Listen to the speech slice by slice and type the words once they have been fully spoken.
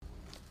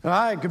All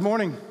right, good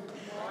morning.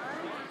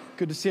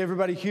 Good to see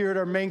everybody here at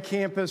our main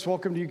campus.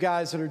 Welcome to you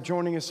guys that are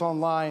joining us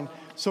online.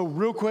 So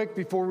real quick,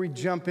 before we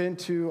jump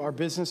into our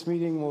business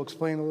meeting, we'll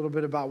explain a little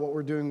bit about what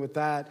we're doing with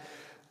that.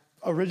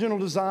 Original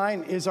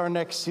Design is our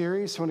next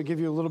series. So I want to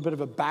give you a little bit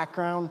of a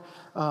background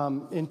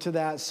into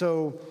that.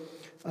 So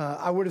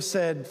I would have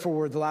said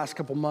for the last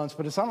couple months,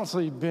 but it's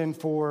honestly been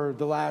for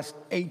the last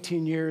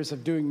 18 years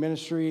of doing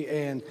ministry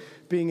and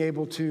being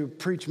able to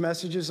preach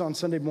messages on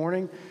Sunday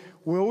morning.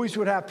 We always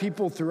would have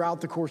people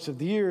throughout the course of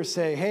the year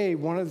say, hey,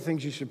 one of the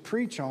things you should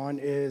preach on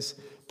is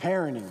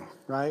parenting,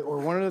 right? Or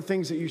one of the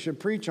things that you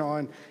should preach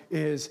on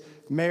is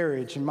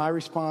marriage. And my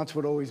response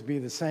would always be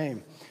the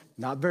same.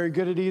 Not very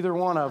good at either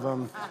one of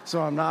them,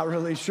 so I'm not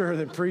really sure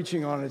that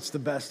preaching on it's the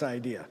best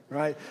idea,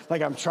 right?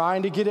 Like I'm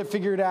trying to get it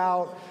figured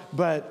out,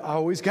 but I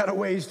always got a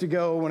ways to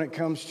go when it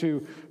comes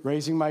to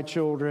raising my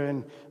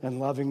children and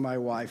loving my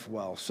wife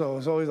well. So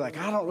it's always like,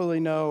 I don't really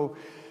know.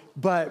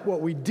 But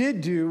what we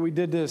did do, we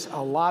did this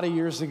a lot of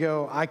years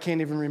ago. I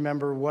can't even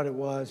remember what it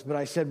was, but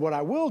I said what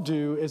I will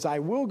do is I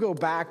will go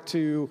back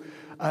to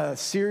a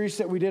series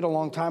that we did a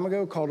long time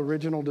ago called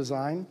Original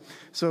Design.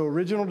 So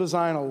Original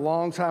Design, a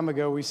long time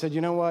ago, we said, you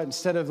know what,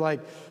 instead of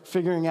like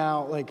figuring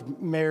out like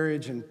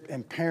marriage and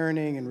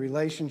parenting and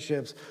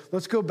relationships,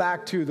 let's go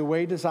back to the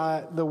way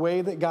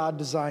that God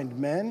designed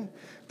men,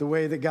 the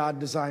way that God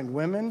designed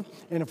women.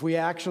 And if we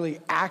actually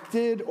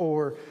acted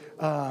or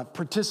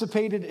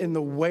participated in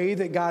the way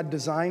that God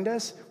designed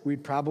us,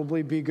 we'd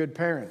probably be good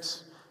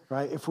parents,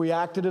 right? If we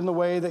acted in the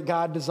way that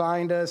God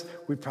designed us,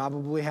 we'd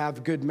probably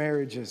have good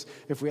marriages.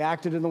 If we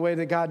acted in the way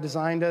that God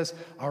designed us,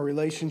 our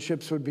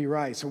relationships would be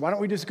right. So why don't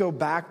we just go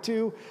back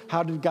to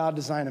how did God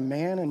design a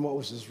man and what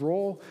was his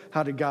role?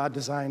 How did God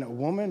design a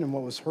woman and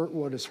what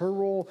is her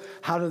role?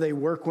 How do they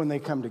work when they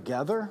come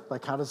together?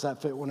 Like how does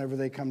that fit whenever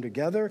they come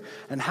together?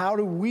 And how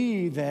do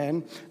we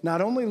then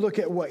not only look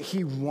at what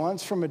he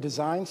wants from a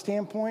design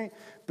standpoint,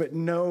 but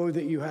know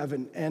that you have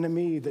an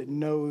enemy that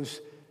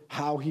knows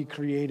how he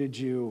created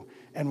you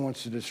and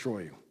wants to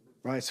destroy you,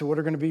 right? So what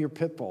are going to be your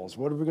pitfalls?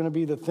 What are going to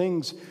be the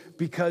things,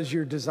 because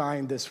you're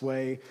designed this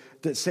way,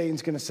 that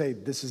Satan's going to say,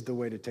 this is the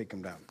way to take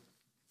them down?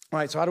 All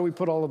right, so how do we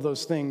put all of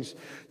those things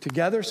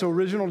together? So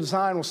Original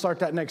Design, we'll start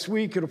that next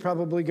week. It'll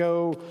probably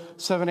go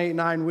 7, 8,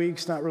 9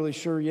 weeks. Not really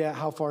sure yet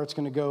how far it's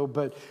going to go,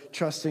 but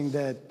trusting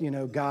that,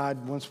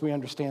 God, once we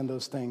understand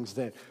those things,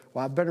 that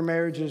we'll have better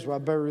marriages, we'll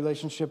have better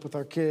relationship with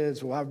our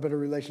kids, we'll have better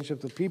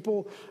relationships with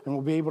people, and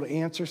we'll be able to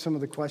answer some of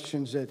the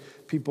questions that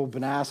people have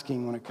been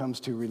asking when it comes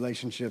to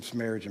relationships,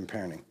 marriage, and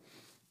parenting.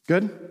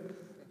 Good?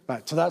 All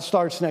right, so that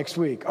starts next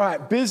week. All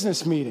right,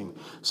 business meeting.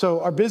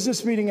 So our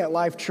business meeting at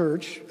Life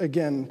Church,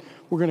 again,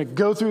 we're going to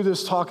go through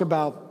this, talk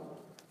about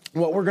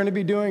what we're going to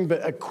be doing,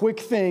 but a quick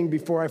thing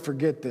before I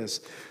forget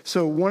this.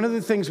 So one of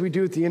the things we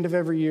do at the end of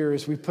every year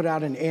is we put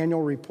out an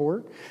annual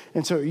report.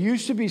 And so it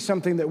used to be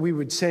something that we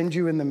would send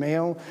you in the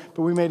mail,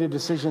 but we made a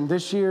decision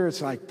this year.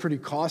 It's like pretty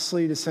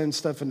costly to send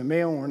stuff in the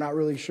mail, and we're not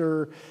really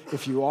sure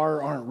if you are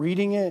or aren't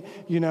reading it,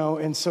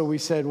 and so we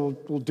said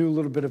we'll do a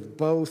little bit of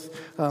both.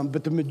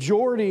 But the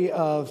majority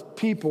of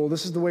people,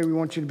 this is the way we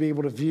want you to be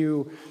able to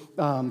view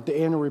the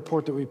annual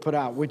report that we put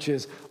out, which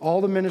is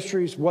all the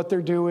ministries, what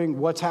they're doing,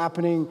 what's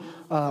happening,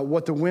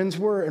 what the wins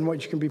were, and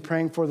what you can be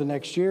praying for the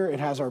next year.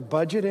 It has our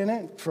budget in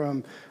it,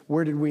 from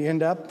where did we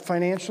end up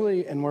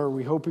financially and where are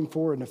we hoping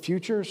for in the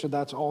future. So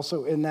that's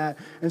also in that,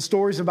 and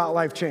stories about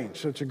life change.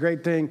 So it's a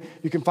great thing.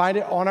 You can find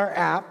it on our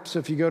app. So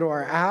if you go to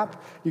our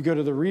app, you go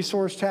to the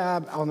resource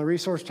tab. On the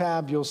resource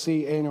tab, you'll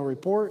see annual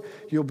report.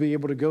 You'll be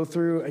able to go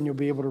through and you'll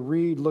be able to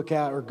read, look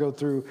at, or go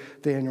through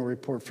the annual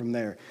report from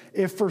there.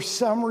 If for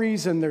some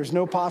reason there's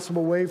no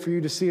possible way for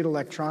you to see it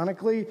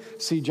electronically,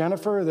 see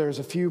Jennifer. There's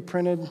a few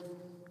printed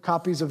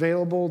copies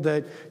available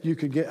that you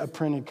could get a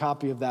printed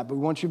copy of that. But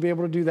we want you to be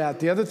able to do that.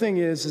 The other thing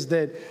is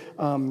that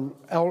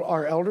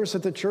our elders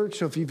at the church,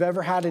 so if you've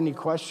ever had any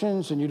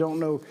questions and you don't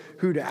know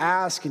who to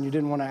ask and you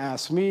didn't want to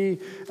ask me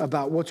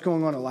about what's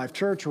going on at Life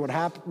Church or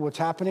what's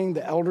happening,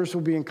 the elders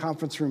will be in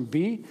conference room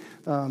B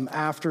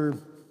after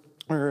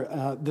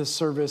this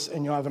service,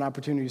 and you'll have an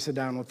opportunity to sit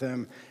down with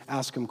them,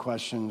 ask them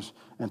questions,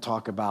 and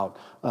talk about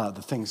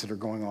the things that are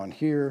going on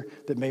here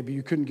that maybe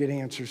you couldn't get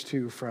answers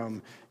to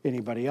from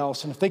anybody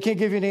else. And if they can't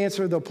give you an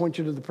answer, they'll point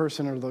you to the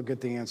person or they'll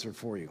get the answer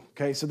for you.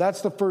 Okay, so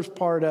that's the first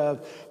part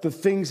of the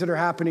things that are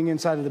happening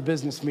inside of the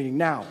business meeting.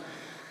 Now,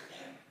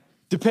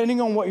 depending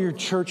on what your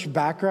church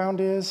background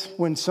is,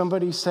 when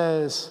somebody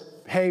says,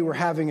 hey, we're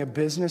having a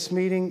business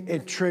meeting,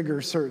 it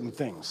triggers certain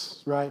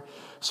things, right?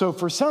 So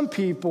for some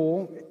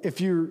people, if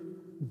you've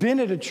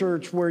been at a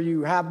church where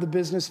you have the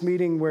business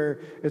meeting where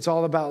it's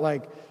all about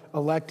like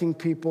electing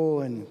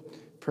people and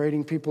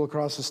parading people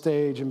across the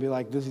stage and be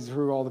like, this is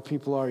who all the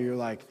people are, you're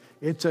like,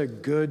 it's a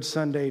good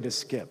Sunday to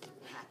skip,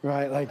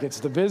 right? Like it's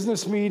the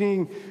business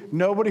meeting.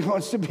 Nobody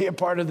wants to be a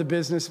part of the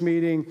business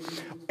meeting.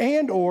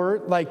 And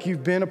or like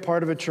you've been a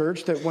part of a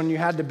church that when you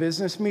had the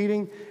business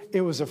meeting, it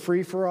was a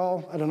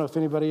free-for-all. I don't know if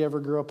anybody ever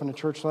grew up in a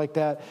church like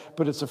that,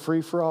 but it's a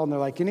free-for-all. And they're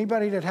like,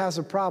 anybody that has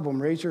a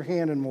problem, raise your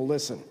hand and we'll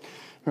listen.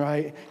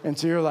 right? And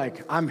so you're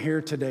like, I'm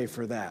here today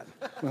for that.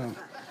 Well,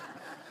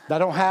 that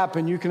don't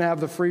happen. You can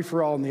have the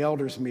free-for-all in the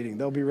elders meeting.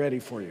 They'll be ready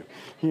for you,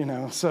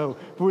 So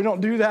we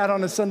don't do that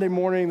on a Sunday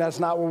morning. That's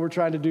not what we're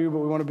trying to do, but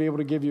we want to be able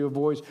to give you a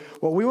voice.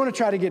 What we want to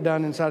try to get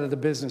done inside of the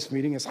business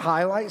meeting is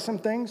highlight some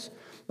things,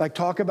 like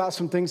talk about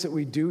some things that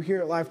we do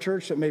here at Life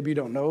Church that maybe you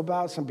don't know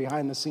about, some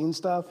behind-the-scenes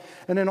stuff,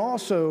 and then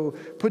also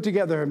put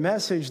together a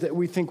message that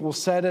we think will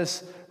set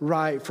us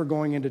right for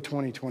going into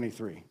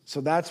 2023.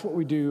 So that's what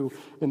we do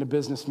in the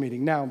business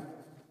meeting. Now,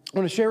 I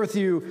want to share with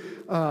you,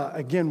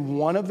 again,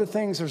 one of the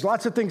things. There's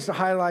lots of things to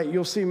highlight.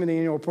 You'll see them in the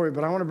annual report,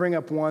 but I want to bring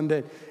up one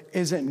that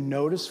isn't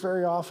noticed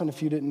very often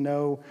if you didn't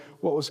know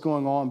what was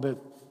going on. But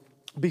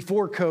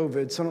before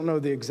COVID, so I don't know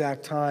the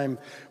exact time,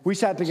 we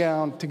sat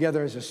down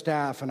together as a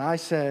staff, and I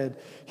said,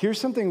 here's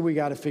something we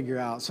got to figure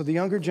out. So the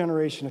younger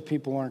generation of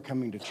people aren't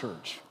coming to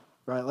church,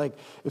 right? Like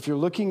if you're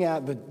looking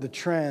at the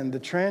trend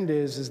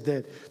is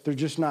that they're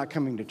just not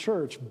coming to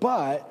church.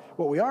 But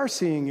what we are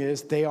seeing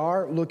is they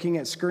are looking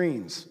at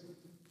screens.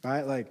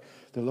 Right? Like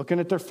they're looking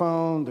at their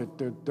phone,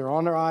 they're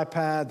on their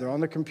iPad, they're on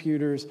their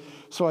computers.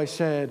 So I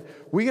said,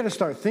 we got to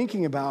start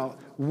thinking about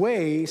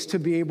ways to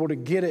be able to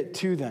get it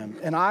to them.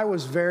 And I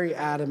was very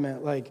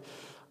adamant, like,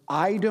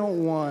 I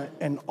don't want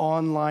an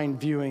online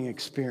viewing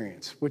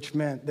experience, which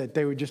meant that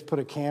they would just put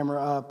a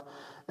camera up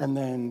and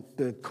then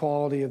the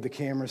quality of the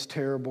camera's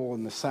terrible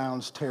and the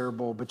sound's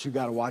terrible, but you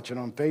got to watch it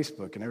on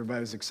Facebook and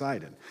everybody's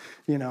excited.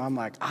 I'm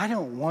like, I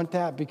don't want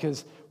that,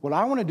 because what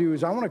I want to do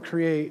is I want to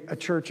create a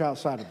church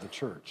outside of the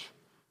church,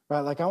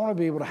 right? Like I want to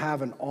be able to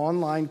have an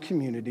online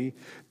community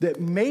that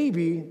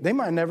maybe they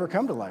might never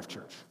come to Life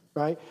Church,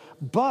 right?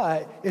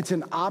 But it's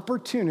an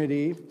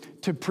opportunity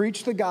to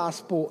preach the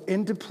gospel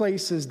into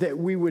places that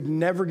we would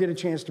never get a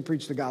chance to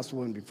preach the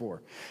gospel in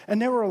before.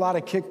 And there were a lot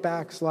of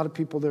kickbacks, a lot of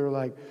people that were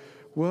like,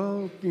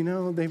 well,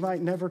 they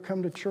might never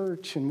come to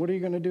church, and what are you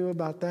going to do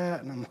about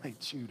that? And I'm like,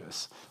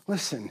 Judas,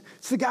 listen,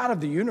 it's the God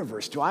of the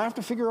universe. Do I have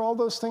to figure all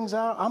those things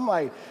out? I'm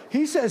like,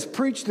 he says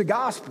preach the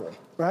gospel,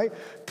 right?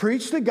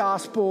 Preach the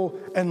gospel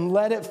and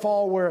let it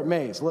fall where it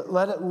may.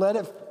 Let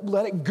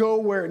it go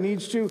where it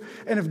needs to.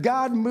 And if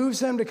God moves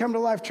them to come to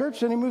Life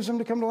Church, then he moves them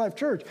to come to Life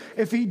Church.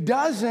 If he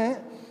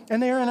doesn't,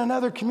 and they're in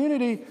another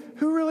community,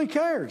 who really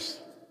cares,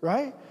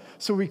 right?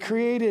 So we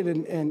created,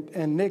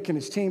 and Nick and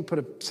his team put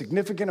a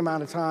significant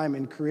amount of time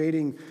in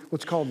creating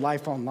what's called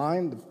Life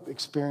Online, the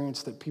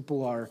experience that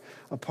people are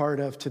a part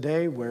of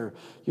today, where,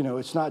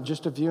 it's not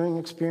just a viewing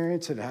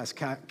experience. It has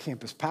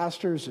campus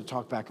pastors that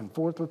talk back and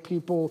forth with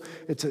people.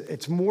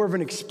 It's more of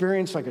an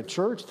experience like a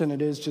church than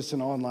it is just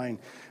an online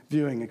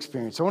viewing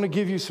experience. I want to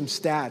give you some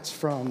stats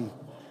from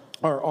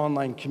our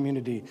online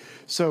community.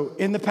 So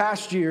in the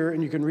past year,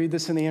 and you can read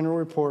this in the annual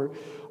report,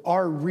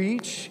 our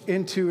reach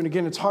into, and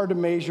again, it's hard to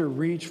measure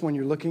reach when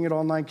you're looking at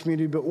online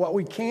community, but what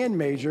we can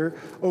measure,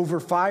 over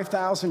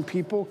 5,000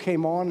 people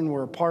came on and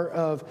were a part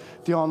of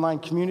the online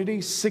community.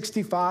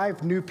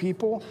 65 new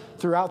people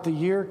throughout the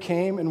year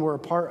came and were a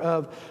part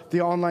of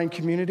the online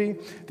community.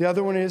 The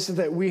other one is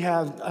that we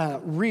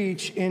have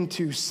reach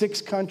into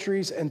 6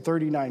 countries and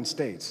 39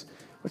 states,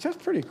 which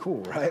that's pretty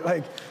cool, right?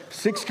 Like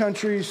 6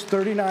 countries,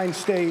 39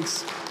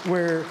 states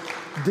where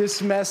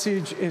this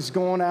message is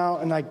going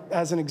out. And like,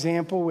 as an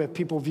example, we have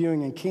people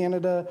viewing in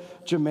Canada,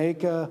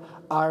 Jamaica,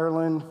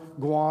 Ireland,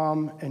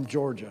 Guam, and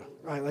Georgia,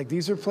 right? Like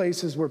these are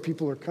places where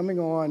people are coming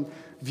on,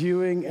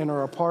 viewing, and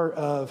are a part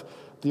of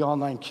the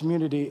online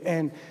community.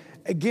 And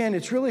again,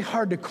 it's really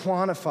hard to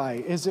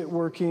quantify, is it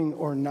working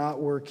or not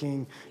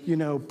working,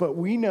 but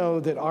we know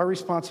that our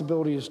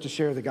responsibility is to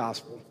share the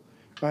gospel,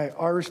 right?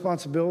 Our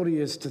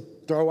responsibility is to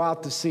throw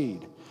out the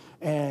seed,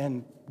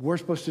 and we're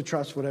supposed to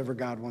trust whatever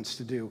God wants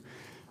to do.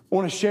 I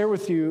want to share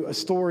with you a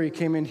story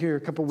came in here a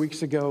couple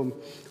weeks ago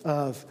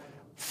of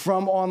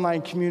from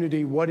online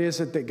community, what is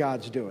it that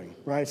God's doing,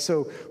 right?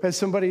 So we had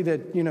somebody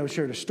that,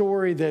 shared a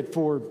story that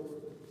for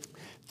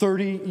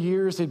 30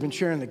 years they'd been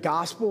sharing the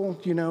gospel,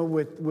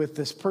 with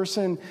this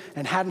person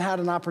and hadn't had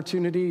an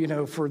opportunity,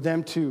 for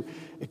them to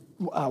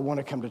want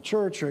to come to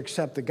church or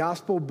accept the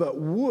gospel,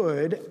 but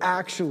would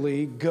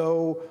actually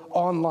go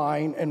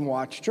online and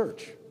watch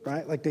church.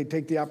 Right? Like they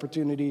take the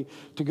opportunity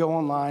to go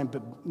online,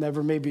 but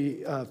never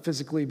maybe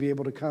physically be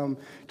able to come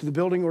to the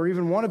building or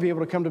even want to be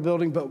able to come to the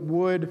building, but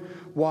would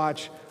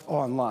watch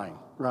online,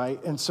 right?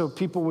 And so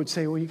people would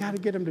say, well, you got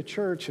to get them to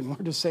church. And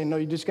we're just saying, no,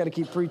 you just got to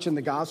keep preaching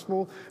the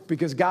gospel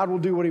because God will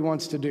do what he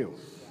wants to do,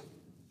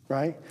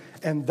 right?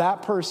 And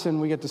that person,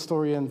 we get the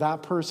story in,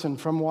 that person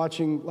from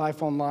watching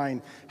Life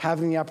Online,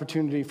 having the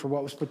opportunity for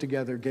what was put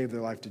together, gave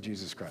their life to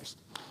Jesus Christ.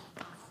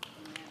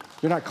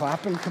 You're not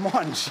clapping? Come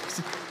on.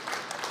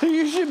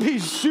 You should be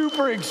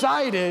super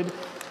excited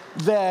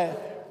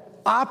that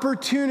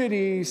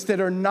opportunities that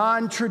are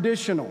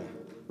non-traditional,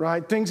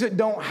 right? Things that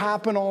don't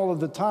happen all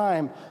of the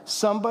time,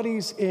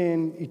 somebody's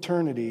in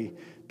eternity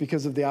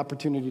because of the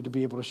opportunity to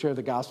be able to share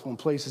the gospel in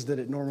places that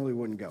it normally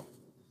wouldn't go,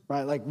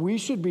 right? Like we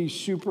should be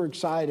super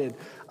excited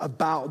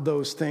about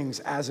those things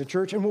as a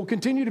church, and we'll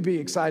continue to be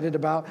excited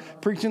about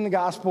preaching the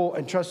gospel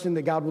and trusting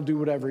that God will do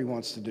whatever he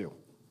wants to do.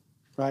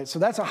 right? So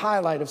that's a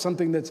highlight of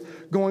something that's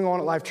going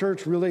on at Life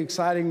Church, really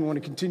exciting. We want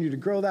to continue to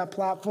grow that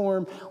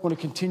platform, want to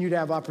continue to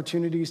have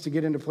opportunities to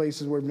get into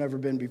places where we've never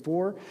been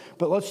before.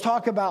 But let's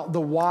talk about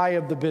the why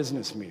of the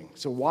business meeting.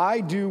 So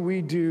why do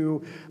we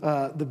do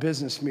the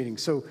business meeting?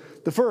 So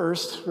the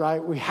first,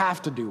 right, we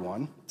have to do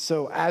one.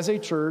 So as a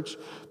church,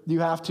 you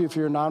have to, if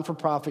you're a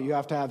non-for-profit, you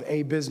have to have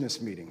a business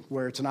meeting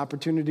where it's an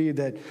opportunity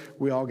that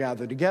we all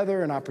gather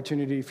together, an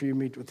opportunity for you to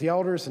meet with the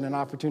elders, and an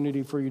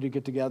opportunity for you to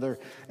get together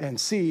and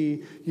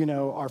see,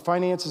 our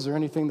finances or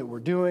anything that we're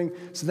doing.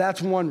 So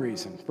that's one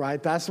reason,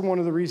 right? That's one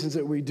of the reasons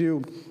that we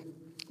do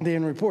the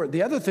annual report.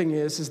 The other thing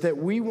is that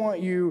we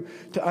want you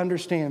to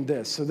understand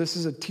this. So this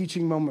is a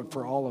teaching moment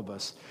for all of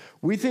us.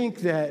 We think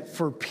that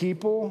for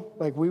people,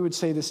 like we would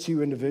say this to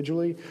you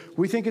individually,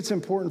 we think it's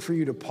important for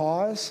you to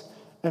pause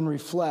and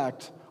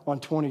reflect on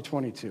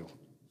 2022,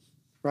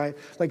 right?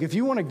 Like if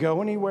you want to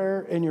go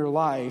anywhere in your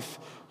life,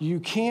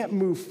 you can't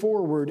move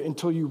forward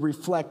until you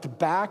reflect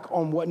back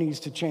on what needs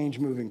to change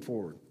moving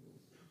forward.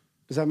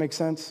 Does that make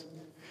sense?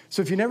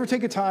 So if you never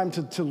take a time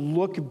to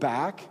look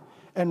back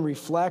and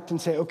reflect and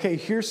say, okay,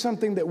 here's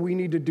something that we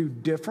need to do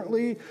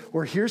differently,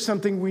 or here's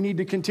something we need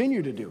to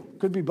continue to do.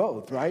 Could be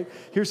both, right?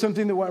 Here's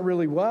something that went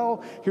really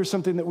well. Here's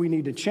something that we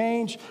need to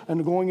change.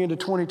 And going into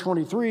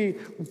 2023,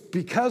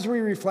 because we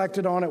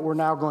reflected on it, we're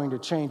now going to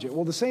change it.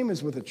 Well, the same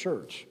is with the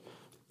church,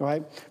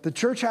 right? The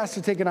church has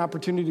to take an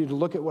opportunity to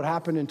look at what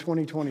happened in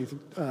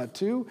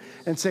 2022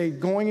 and say,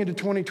 going into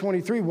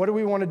 2023, what do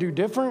we want to do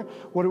different?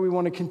 What do we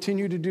want to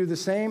continue to do the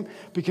same?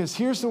 Because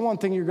here's the one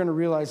thing you're going to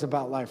realize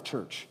about Life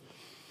Church.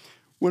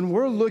 When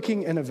we're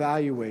looking and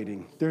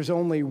evaluating, there's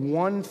only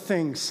one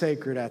thing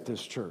sacred at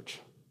this church: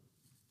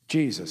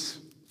 Jesus.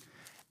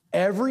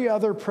 Every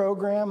other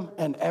program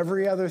and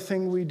every other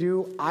thing we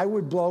do, I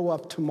would blow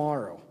up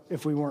tomorrow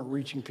if we weren't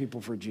reaching people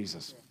for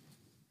Jesus.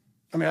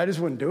 I mean, I just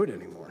wouldn't do it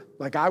anymore.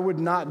 Like, I would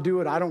not do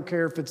it. I don't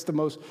care if it's the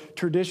most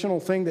traditional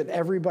thing that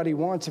everybody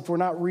wants. If we're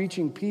not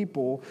reaching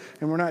people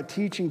and we're not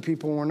teaching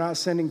people and we're not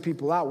sending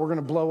people out, we're going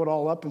to blow it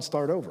all up and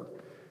start over.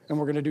 And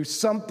we're going to do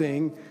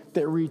something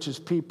that reaches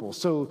people.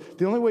 So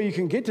the only way you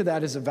can get to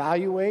that is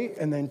evaluate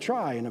and then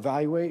try, and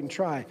evaluate and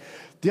try.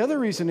 The other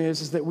reason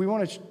is that we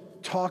want to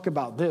talk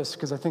about this,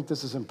 because I think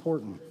this is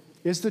important.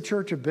 Is the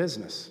church a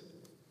business?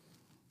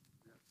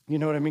 You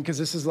know what I mean? Because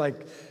this is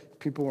like,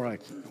 people were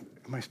like,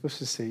 am I supposed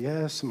to say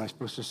yes? Am I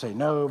supposed to say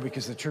no?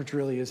 Because the church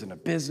really isn't a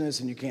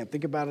business and you can't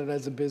think about it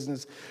as a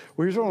business.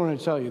 Well, here's what I want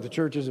to tell you. The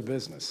church is a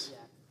business.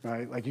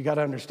 Right? Like, you got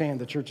to understand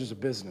the church is a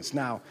business.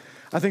 Now,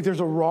 I think there's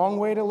a wrong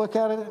way to look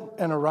at it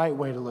and a right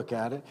way to look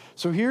at it.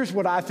 So here's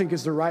what I think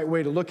is the right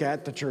way to look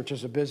at the church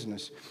as a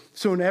business.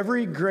 So in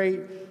every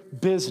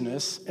great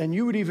business, and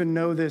you would even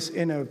know this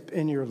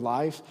in your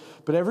life,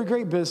 but every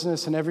great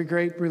business and every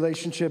great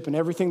relationship and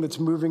everything that's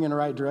moving in the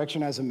right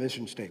direction has a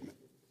mission statement.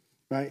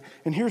 Right?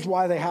 And here's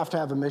why they have to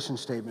have a mission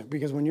statement.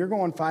 Because when you're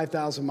going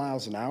 5,000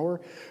 miles an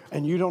hour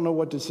and you don't know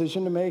what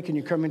decision to make and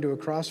you come into a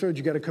crossroads,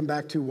 you got to come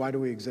back to, why do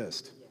we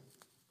exist?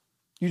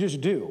 You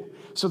just do.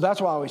 So that's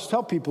why I always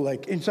tell people,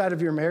 like, inside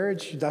of your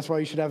marriage, that's why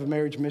you should have a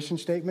marriage mission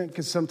statement,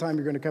 because sometime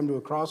you're going to come to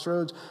a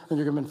crossroads and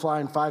you're going to be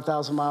flying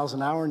 5,000 miles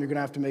an hour and you're going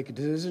to have to make a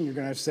decision. You're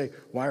going to have to say,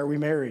 why are we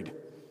married?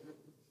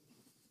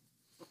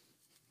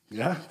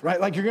 Yeah,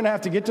 right? Like, you're going to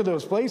have to get to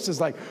those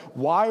places. Like,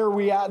 why are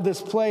we at this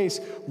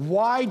place?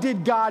 Why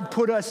did God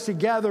put us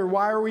together?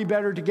 Why are we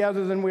better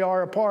together than we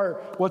are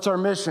apart? What's our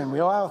mission?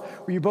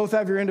 You both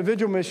have your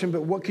individual mission,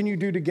 but what can you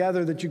do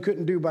together that you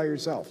couldn't do by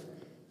yourself?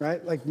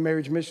 Right? Like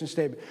marriage mission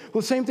statement. Well,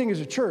 the same thing as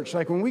a church.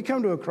 Like, when we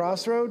come to a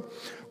crossroad,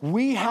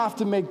 we have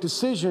to make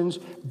decisions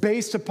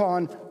based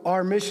upon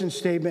our mission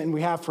statement, and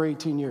we have for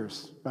 18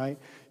 years, right?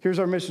 Here's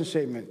our mission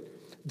statement: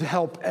 to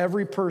help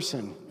every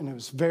person. And it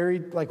was very,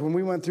 like, when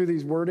we went through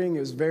these wording, it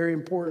was very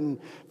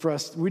important for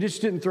us. We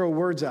just didn't throw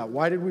words out.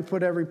 Why did we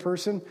put every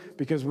person?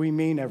 Because we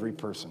mean every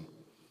person.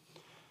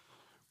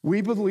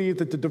 We believe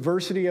that the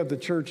diversity of the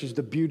church is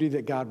the beauty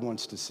that God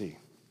wants to see.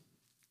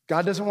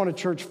 God doesn't want a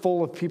church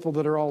full of people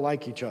that are all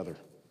like each other,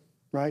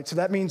 right? So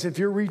that means if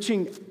you're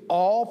reaching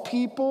all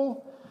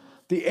people,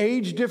 the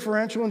age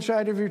differential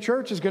inside of your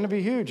church is going to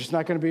be huge. It's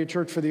not going to be a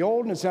church for the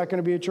old, and it's not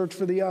going to be a church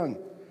for the young.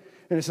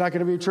 And it's not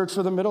going to be a church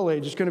for the middle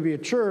age. It's going to be a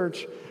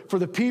church for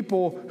the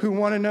people who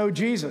want to know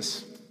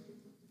Jesus.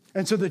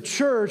 And so the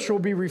church will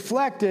be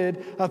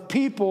reflected of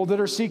people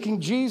that are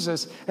seeking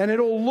Jesus, and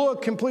it'll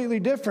look completely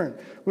different.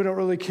 We don't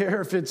really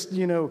care if it's,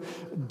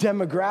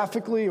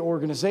 demographically,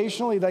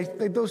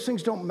 organizationally. Those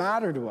things don't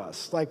matter to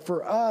us. Like,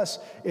 for us,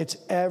 it's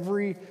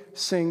every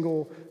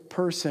single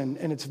person.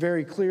 And it's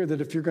very clear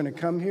that if you're going to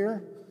come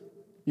here,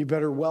 you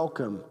better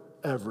welcome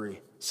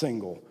every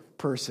single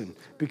person.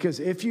 Because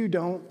if you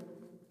don't,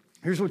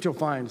 here's what you'll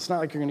find. It's not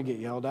like you're going to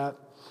get yelled at.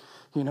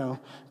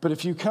 But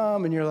if you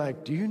come and you're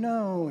like, do you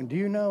know,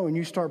 and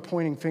you start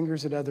pointing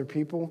fingers at other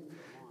people,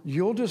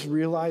 you'll just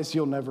realize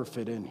you'll never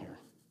fit in here.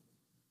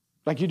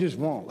 Like, you just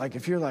won't. Like,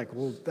 if you're like,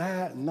 well,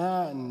 that,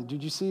 and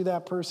did you see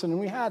that person? And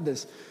we had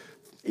this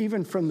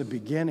even from the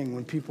beginning,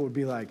 when people would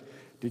be like,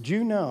 did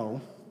you know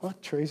Well,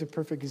 Trey's a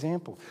perfect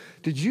example.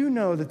 Did you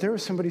know that there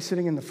was somebody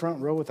sitting in the front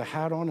row with a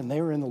hat on and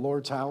they were in the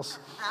Lord's house?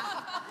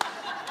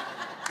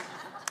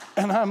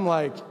 And I'm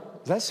like,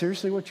 is that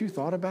seriously what you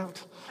thought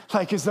about?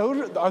 Like,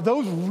 are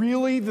those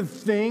really the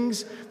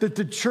things that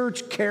the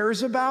church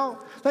cares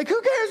about? Like, who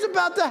cares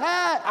about the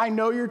hat? I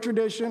know your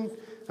tradition.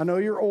 I know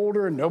you're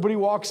older and nobody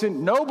walks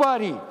in.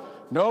 Nobody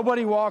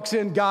walks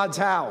in God's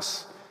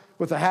house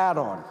with a hat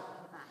on.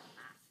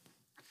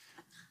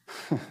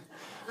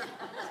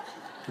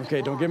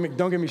 Okay, don't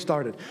get me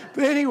started.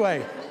 But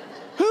anyway,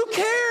 who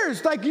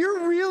cares? Like,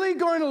 you're really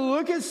going to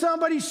look at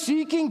somebody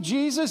seeking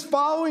Jesus,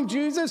 following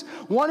Jesus,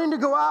 wanting to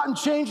go out and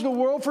change the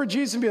world for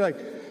Jesus and be like,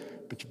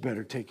 but you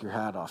better take your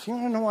hat off. You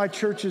want to know why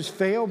churches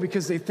fail?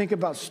 Because they think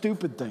about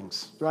stupid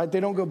things, right? They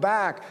don't go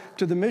back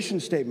to the mission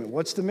statement.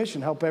 What's the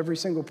mission? Help every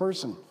single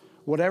person,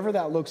 whatever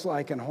that looks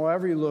like and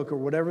however you look or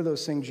whatever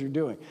those things you're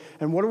doing.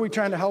 And what are we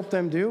trying to help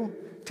them do?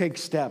 Take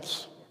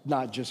steps,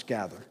 not just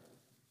gather.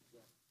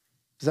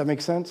 Does that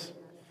make sense?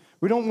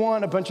 We don't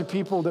want a bunch of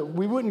people that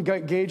we wouldn't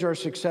gauge our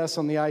success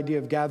on the idea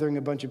of gathering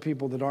a bunch of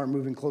people that aren't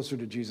moving closer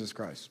to Jesus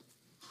Christ,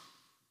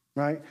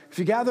 right? If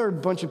you gather a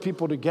bunch of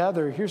people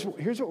together, here's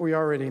what we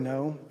already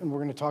know, and we're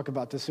going to talk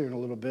about this here in a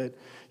little bit.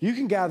 You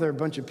can gather a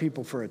bunch of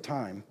people for a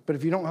time, but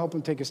if you don't help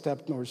them take a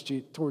step towards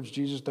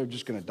Jesus, they're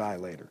just going to die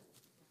later.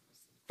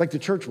 Like the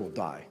church will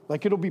die.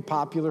 Like it'll be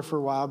popular for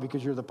a while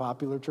because you're the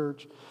popular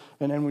church.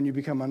 And then when you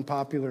become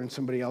unpopular and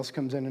somebody else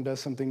comes in and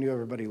does something new,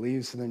 everybody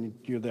leaves, and then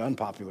you're the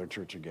unpopular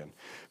church again.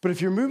 But if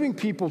you're moving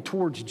people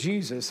towards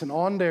Jesus and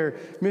on their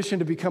mission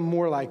to become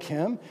more like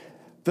him,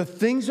 the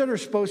things that are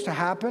supposed to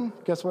happen,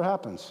 guess what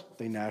happens?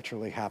 They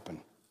naturally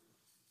happen.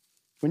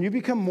 When you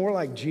become more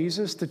like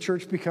Jesus, the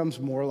church becomes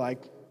more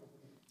like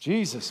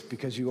Jesus,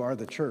 because you are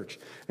the church.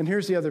 And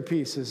here's the other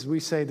piece, is we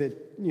say that,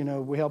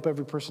 we help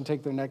every person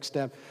take their next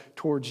step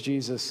towards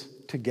Jesus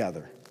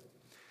together.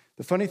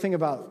 The funny thing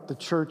about the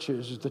church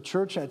is the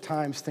church at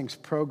times thinks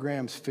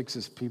programs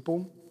fixes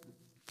people.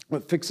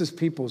 What fixes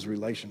people is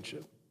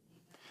relationship.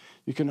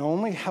 You can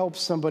only help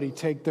somebody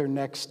take their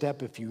next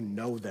step if you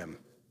know them.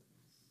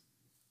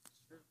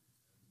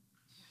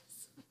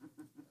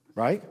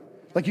 Right?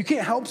 Like you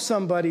can't help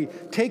somebody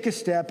take a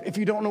step if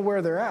you don't know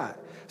where they're at.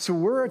 So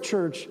we're a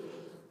church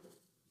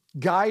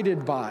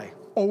guided by,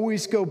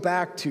 always go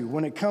back to,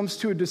 when it comes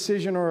to a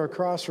decision or a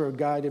crossroad,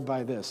 guided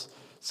by this.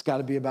 It's got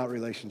to be about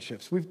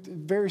relationships. We've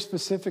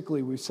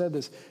said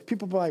this.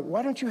 People be like,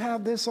 why don't you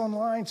have this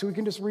online so we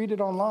can just read it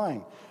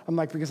online? I'm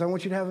like, because I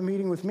want you to have a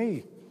meeting with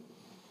me.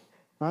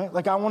 Right?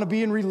 Like I want to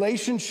be in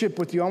relationship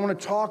with you. I want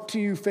to talk to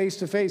you face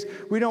to face.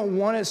 We don't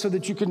want it so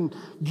that you can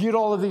get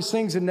all of these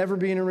things and never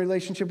be in a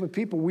relationship with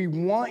people. We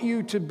want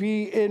you to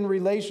be in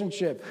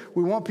relationship.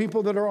 We want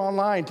people that are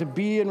online to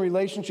be in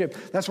relationship.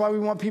 That's why we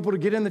want people to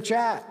get in the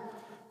chat.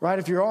 Right?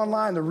 If you're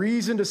online, the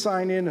reason to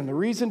sign in and the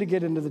reason to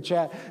get into the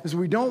chat is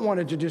we don't want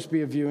it to just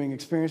be a viewing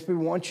experience. We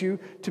want you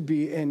to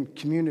be in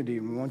community.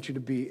 We want you to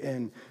be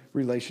in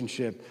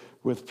relationship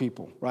with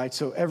people. Right?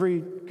 So every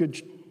good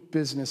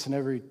business and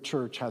every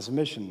church has a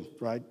mission,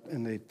 right?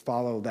 And they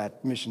follow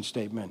that mission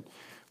statement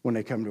when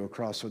they come to a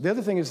crossroad. The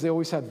other thing is they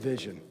always have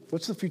vision.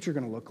 What's the future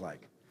going to look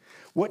like?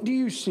 What do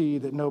you see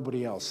that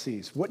nobody else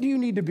sees? What do you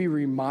need to be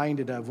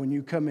reminded of when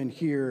you come in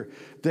here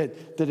that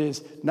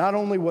is not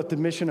only what the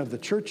mission of the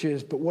church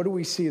is, but what do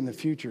we see in the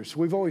future? So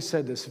we've always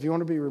said this. If you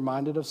want to be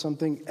reminded of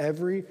something,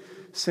 every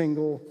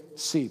single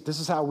seat,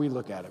 this is how we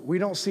look at it. We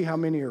don't see how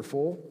many are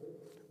full.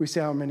 We see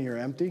how many are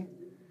empty.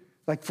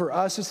 Like for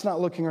us, it's not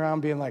looking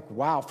around being like,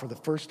 wow, for the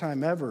first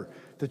time ever,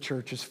 the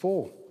church is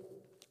full.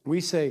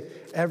 We say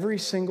every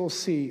single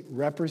seat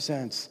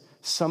represents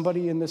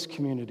somebody in this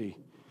community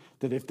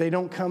that if they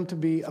don't come to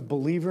be a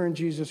believer in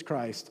Jesus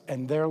Christ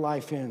and their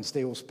life ends,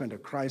 they will spend a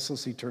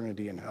Christless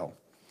eternity in hell.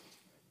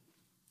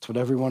 That's what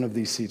every one of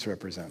these seats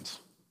represents,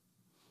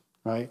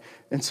 right?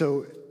 And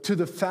so to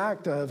the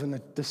fact of, and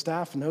the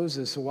staff knows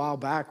this, a while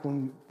back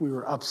when we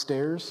were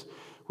upstairs,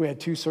 we had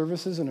 2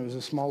 services and it was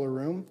a smaller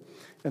room.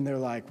 And they're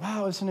like,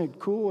 wow, isn't it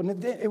cool?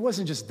 And it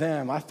wasn't just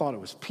them. I thought it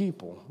was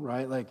people,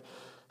 right? Like,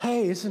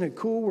 hey, isn't it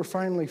cool? We're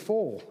finally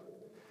full.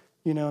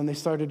 And they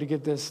started to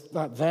get this,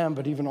 not them,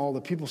 but even all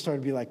the people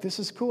started to be like, this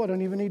is cool. I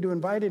don't even need to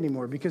invite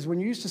anymore. Because when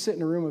you used to sit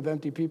in a room of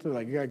empty people,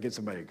 like, you got to get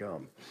somebody to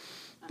come.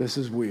 This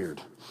is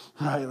weird,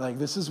 right? Like,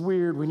 this is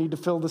weird. We need to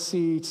fill the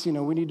seats.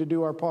 We need to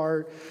do our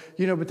part.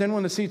 But then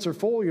when the seats are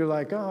full, you're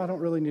like, oh, I don't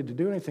really need to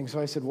do anything. So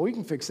I said, well, we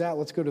can fix that.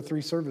 Let's go to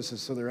 3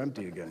 services so they're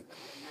empty again.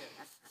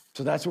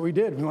 So that's what we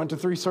did. We went to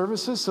 3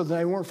 services so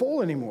they weren't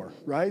full anymore,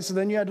 right? So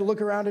then you had to look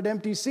around at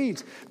empty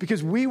seats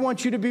because we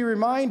want you to be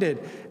reminded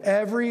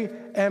every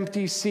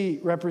empty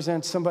seat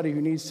represents somebody who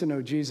needs to know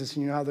Jesus.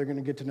 And you know how they're going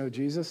to get to know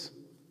Jesus?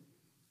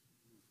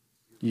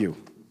 You.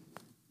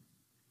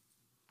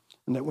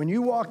 And that when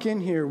you walk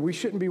in here, we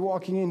shouldn't be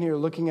walking in here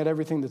looking at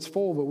everything that's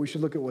full, but we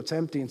should look at what's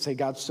empty and say,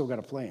 God's still got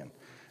a plan,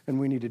 and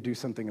we need to do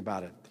something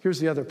about it. Here's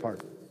the other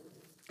part.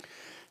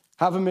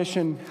 Have a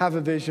mission, have a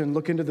vision,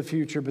 look into the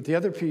future. But the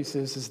other piece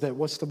is that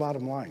what's the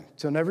bottom line?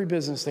 So in every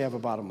business, they have a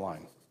bottom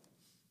line,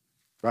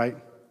 right?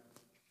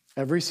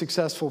 Every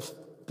successful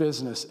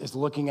business is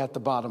looking at the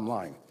bottom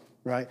line,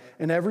 right?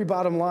 And every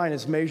bottom line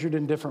is measured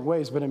in different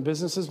ways, but in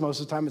businesses, most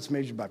of the time it's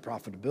measured by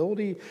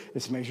profitability,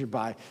 it's measured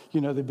by,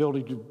 the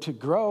ability to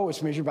grow,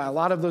 it's measured by a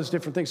lot of those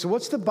different things. So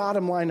what's the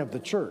bottom line of the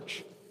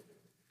church?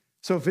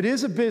 So if it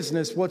is a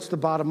business, what's the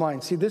bottom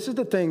line? See, this is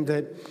the thing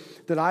that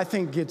I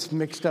think gets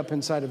mixed up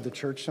inside of the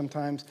church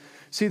sometimes.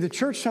 See, the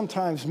church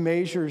sometimes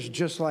measures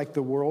just like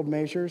the world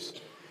measures.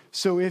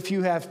 So if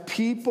you have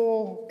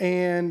people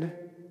and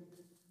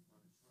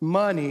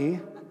money,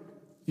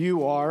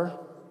 you are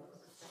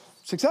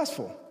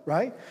successful,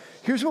 right?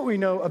 Here's what we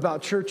know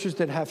about churches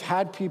that have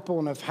had people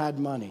and have had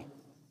money,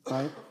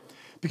 right?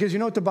 Because you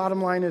know what the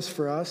bottom line is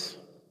for us?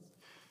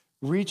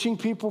 Reaching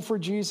people for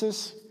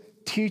Jesus,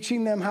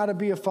 teaching them how to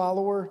be a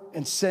follower,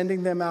 and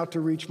sending them out to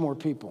reach more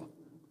people,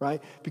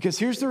 right? Because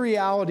here's the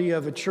reality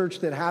of a church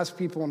that has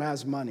people and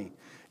has money.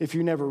 If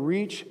you never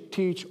reach,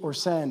 teach, or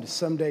send,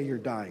 someday you're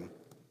dying.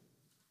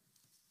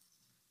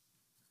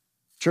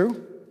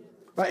 True?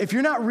 Right? If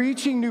you're not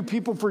reaching new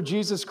people for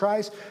Jesus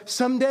Christ,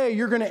 someday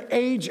you're going to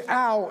age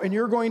out and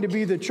you're going to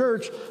be the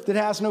church that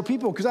has no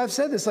people. Because I've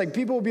said this, like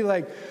people will be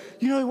like,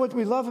 you know what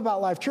we love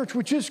about Life Church,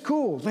 which is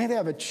cool. They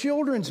have a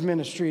children's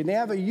ministry and they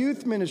have a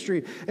youth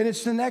ministry and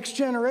it's the next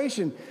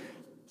generation.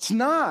 It's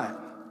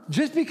not.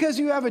 Just because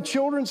you have a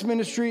children's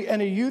ministry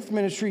and a youth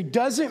ministry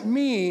doesn't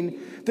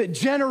mean that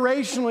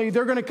generationally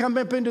they're going to come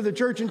up into the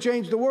church and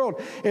change the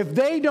world. If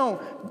they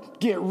don't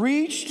get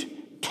reached,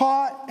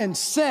 taught, and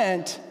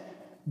sent,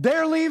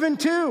 they're leaving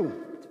too.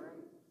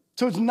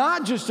 So it's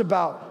not just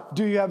about,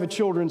 do you have a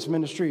children's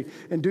ministry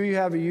and do you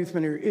have a youth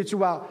ministry? It's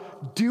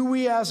about, do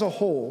we as a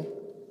whole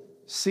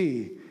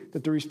see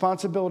that the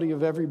responsibility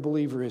of every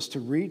believer is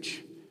to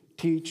reach,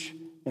 teach,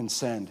 and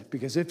send?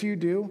 Because if you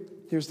do,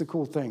 here's the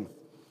cool thing.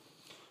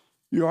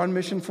 You're on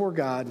mission for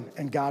God,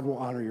 and God will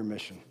honor your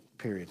mission,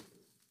 period.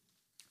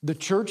 The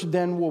church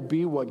then will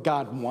be what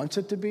God wants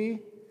it to be,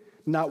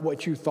 not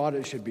what you thought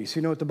it should be. So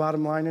you know what the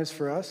bottom line is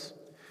for us?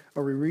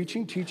 Are we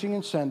reaching, teaching,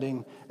 and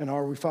sending, and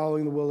are we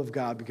following the will of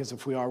God? Because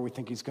if we are, we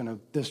think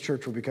this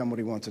church will become what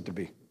he wants it to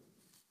be. Does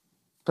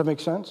that make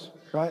sense?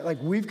 Right? Like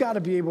we've got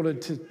to be able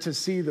to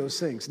see those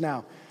things.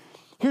 Now,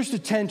 here's the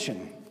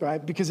tension,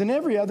 right? Because in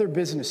every other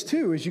business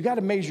too, is you got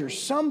to measure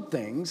some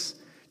things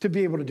to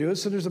be able to do it.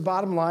 So there's a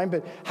bottom line,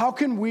 but how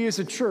can we as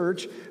a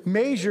church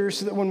measure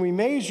so that when we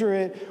measure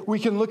it, we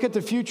can look at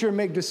the future and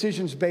make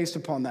decisions based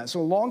upon that? So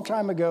a long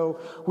time ago,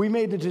 we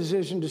made the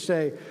decision to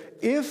say,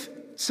 if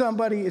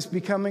somebody is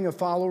becoming a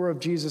follower of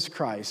Jesus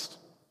Christ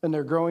and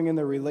they're growing in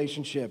their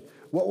relationship,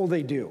 what will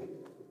they do?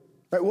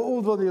 Right? What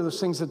will be those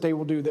things that they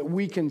will do that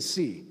we can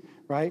see?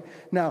 Right?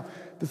 Now,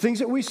 the things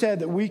that we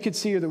said that we could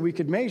see or that we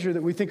could measure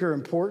that we think are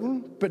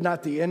important, but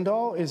not the end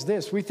all, is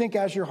this. We think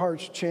as your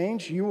hearts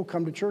change, you will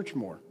come to church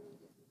more.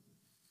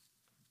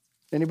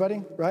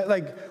 Anybody? Right?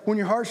 Like when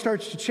your heart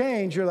starts to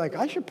change, you're like,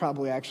 I should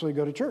probably actually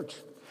go to church.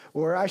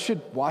 Or I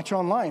should watch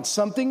online.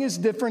 Something is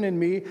different in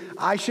me.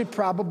 I should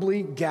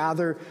probably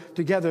gather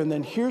together. And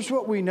then here's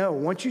what we know.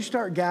 Once you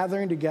start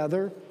gathering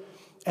together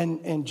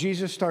and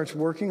Jesus starts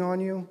working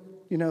on you,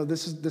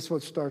 this is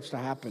what starts to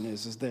happen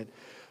is that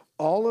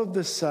all of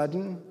the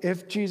sudden,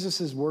 if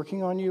Jesus is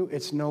working on you,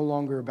 it's no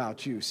longer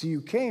about you. See, you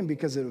came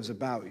because it was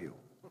about you.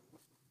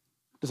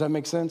 Does that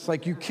make sense?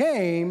 Like you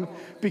came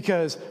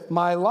because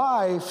my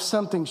life,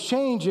 something's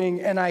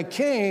changing, and I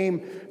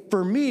came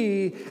for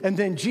me, and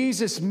then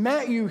Jesus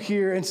met you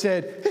here and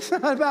said, it's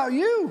not about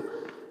you.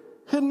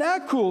 Isn't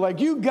that cool?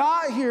 Like you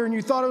got here and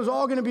you thought it was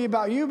all going to be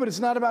about you, but it's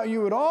not about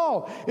you at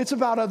all. It's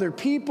about other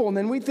people. And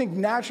then we think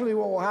naturally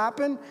what will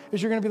happen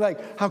is you're going to be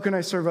like, how can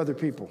I serve other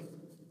people?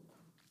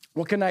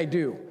 What can I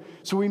do?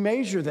 So we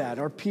measure that.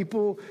 Are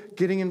people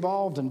getting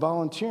involved and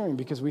volunteering?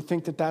 Because we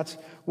think that that's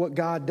what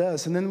God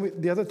does. And then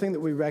the other thing that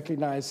we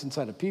recognize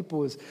inside of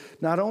people is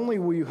not only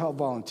will you help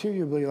volunteer,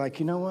 you'll be like,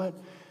 you know what?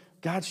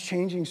 God's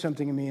changing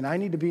something in me, and I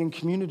need to be in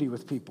community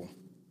with people,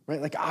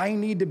 right? Like I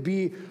need to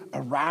be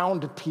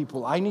around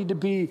people. I need to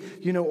be,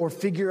 or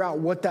figure out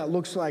what that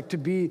looks like to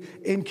be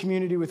in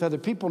community with other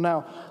people.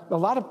 Now, a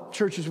lot of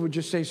churches would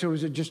just say, so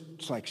is it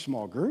just like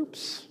small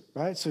groups,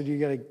 right? So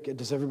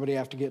does everybody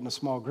have to get in a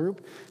small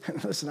group?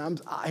 Listen,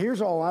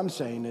 here's all I'm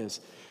saying is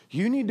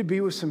you need to be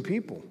with some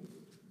people,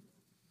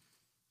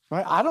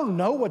 right? I don't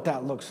know what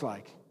that looks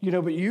like,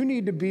 but you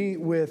need to be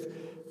with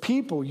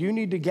people. You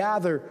need to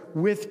gather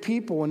with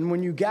people. And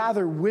when you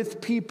gather with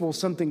people,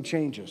 something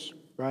changes,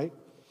 right?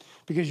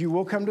 Because you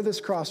will come to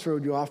this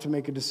crossroad. You'll have to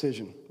make a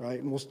decision, right?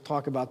 And we'll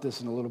talk about this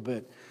in a little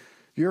bit.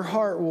 Your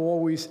heart will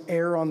always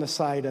err on the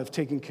side of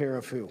taking care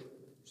of who?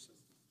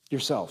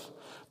 Yourself.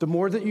 The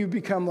more that you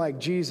become like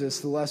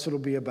Jesus, the less it'll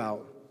be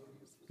about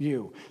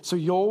you. So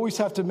you always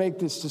have to make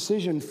this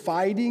decision,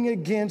 fighting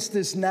against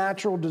this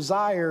natural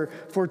desire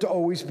for it to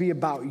always be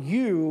about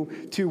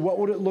you to what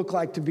would it look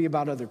like to be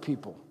about other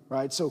people.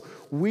 Right? So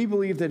we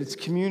believe that it's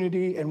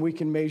community and we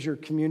can measure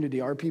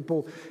community. Are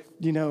people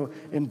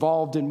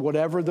involved in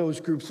whatever those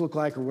groups look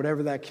like or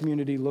whatever that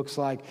community looks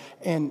like.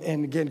 And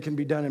again, can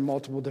be done in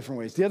multiple different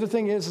ways. The other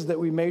thing is that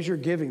we measure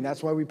giving.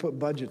 That's why we put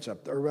budgets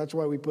up there, or that's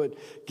why we put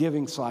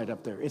giving slide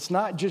up there. It's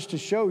not just to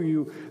show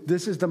you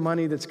this is the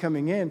money that's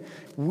coming in.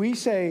 We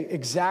say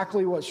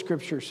exactly what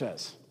Scripture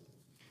says.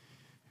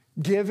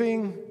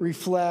 Giving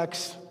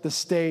reflects the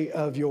state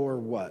of your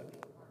what?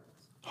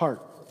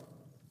 Heart.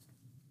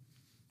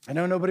 I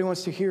know nobody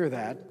wants to hear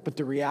that, but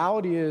the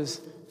reality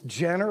is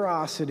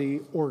generosity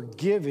or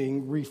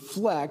giving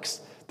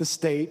reflects the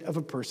state of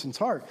a person's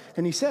heart.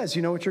 And he says,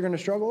 you know what you're going to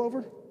struggle over?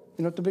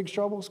 You know what the big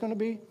struggle is going to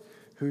be?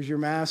 Who's your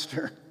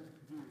master?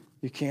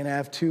 You can't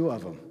have two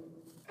of them.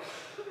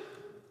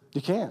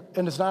 You can't.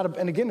 And it's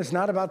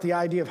not about the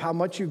idea of how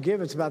much you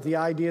give. It's about the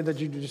idea that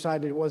you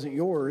decided it wasn't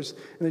yours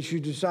and that you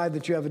decide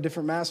that you have a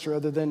different master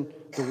other than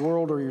the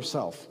world or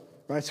yourself,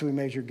 right? So we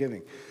measure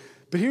giving.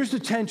 But here's the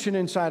tension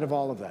inside of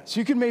all of that.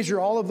 So you can measure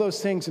all of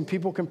those things and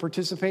people can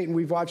participate, and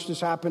we've watched this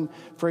happen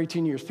for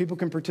 18 years. People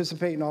can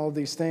participate in all of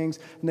these things,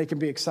 and they can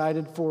be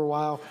excited for a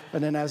while,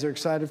 and then as they're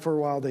excited for a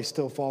while, they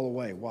still fall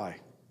away. Why?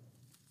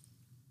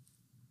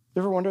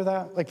 You ever wonder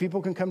that? Like, people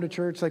can come to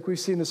church, like we've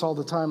seen this all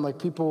the time, like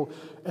people,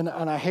 and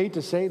I hate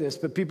to say this,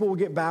 but people will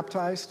get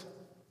baptized,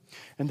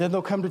 and then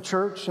they'll come to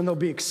church, and they'll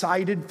be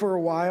excited for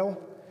a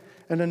while,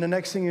 and then the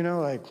next thing you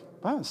know, like,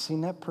 I haven't seen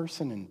that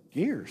person in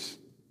years.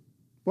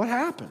 What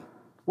happened?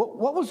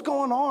 What was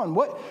going on?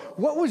 What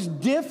was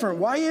different?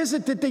 Why is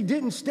it that they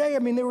didn't stay? I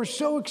mean, they were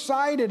so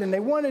excited and they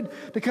wanted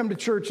to come to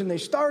church and they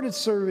started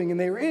serving and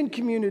they were in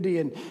community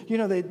and,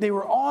 they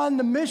were on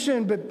the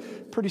mission,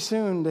 but pretty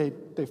soon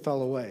they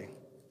fell away.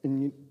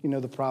 And you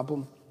know the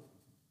problem?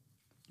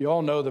 You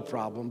all know the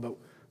problem, but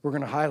we're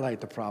going to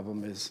highlight the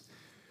problem is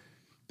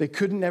they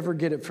couldn't ever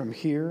get it from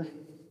here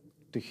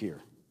to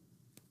here.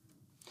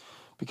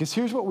 Because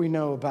here's what we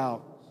know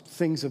about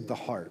things of the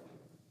heart.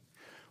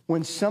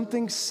 When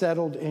something's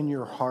settled in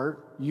your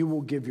heart, you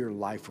will give your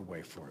life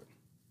away for it.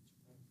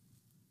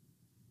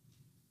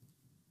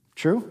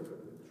 True?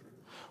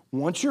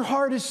 Once your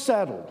heart is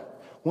settled,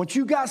 once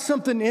you got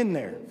something in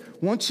there,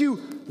 once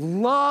you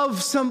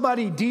love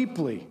somebody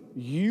deeply,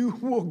 you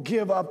will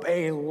give up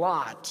a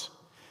lot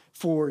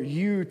for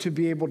you to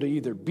be able to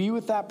either be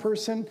with that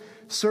person,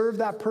 serve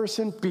that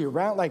person, be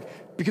around.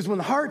 Because when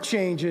the heart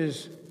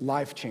changes,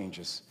 life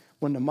changes.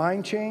 When the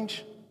mind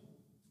changes,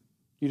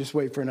 you just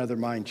wait for another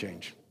mind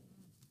change.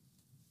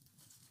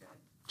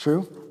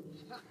 True?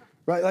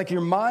 Right? Like your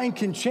mind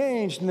can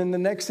change, and then the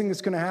next thing that's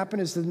going to happen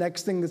is the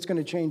next thing that's going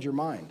to change your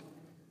mind.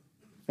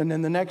 And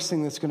then the next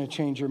thing that's going to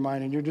change your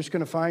mind, and you're just going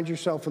to find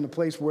yourself in the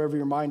place wherever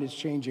your mind is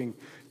changing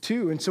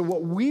to. And so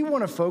what we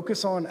want to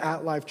focus on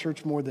at Life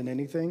Church more than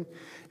anything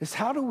is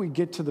how do we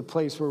get to the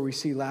place where we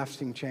see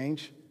lasting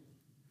change,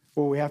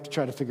 where we have to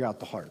try to figure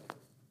out the heart.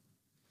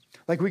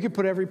 Like we could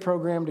put every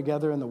program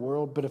together in the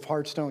world, but if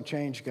hearts don't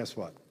change, guess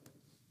what?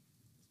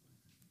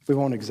 We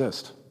won't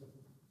exist.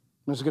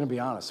 I'm just going to be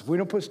honest. If we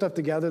don't put stuff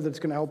together that's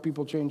going to help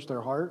people change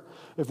their heart,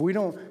 if we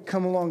don't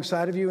come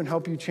alongside of you and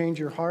help you change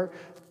your heart,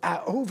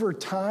 over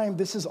time,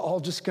 this is all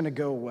just going to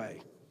go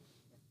away,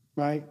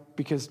 right?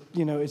 Because,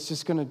 it's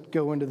just going to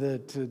go into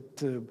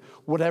to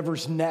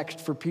whatever's next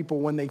for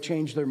people when they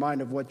change their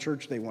mind of what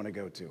church they want to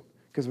go to,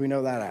 because we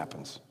know that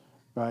happens,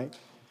 right?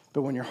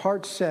 But when your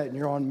heart's set and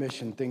you're on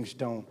mission, things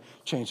don't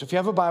change. So if you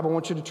have a Bible, I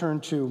want you to turn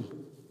to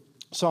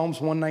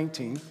Psalms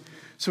 119.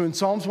 So in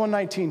Psalms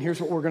 119, here's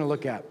what we're going to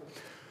look at.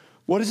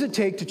 What does it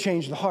take to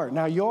change the heart?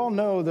 Now, you all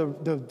know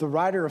the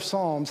writer of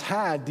Psalms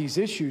had these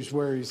issues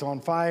where he's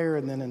on fire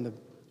and then in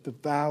the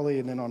valley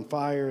and then on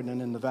fire and then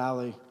in the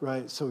valley,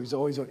 right? So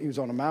he was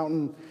on a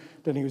mountain,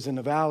 then he was in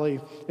the valley.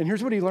 And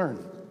here's what he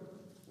learned.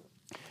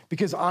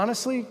 Because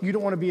honestly, you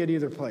don't want to be at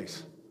either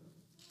place.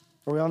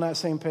 Are we on that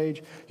same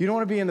page? You don't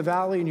want to be in the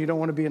valley and you don't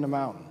want to be in the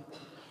mountain.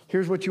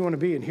 Here's what you want to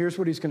be, and here's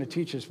what he's going to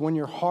teach us. When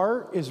your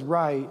heart is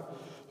right,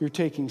 you're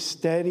taking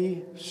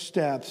steady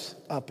steps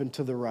up and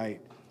to the right.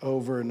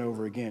 Over and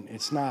over again.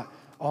 It's not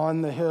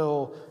on the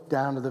hill,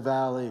 down to the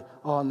valley,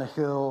 on the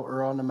hill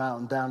or on the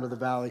mountain, down to the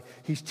valley.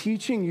 He's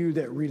teaching you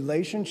that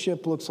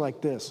relationship looks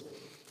like this.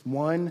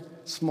 One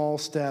small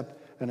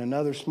step and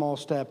another small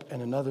step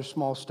and another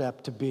small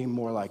step to being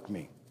more like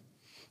me.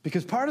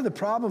 Because part of the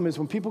problem is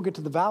when people get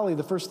to the valley,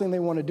 the first thing they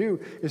want to do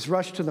is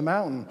rush to the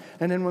mountain.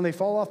 And then when they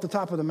fall off the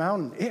top of the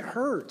mountain, it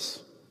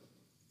hurts.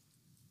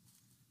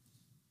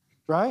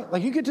 Right?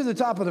 Like you get to the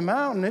top of the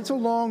mountain, it's a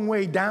long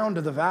way down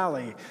to the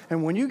valley.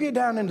 And when you get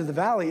down into the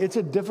valley, it's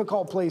a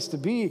difficult place to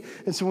be.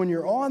 And so when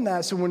you're on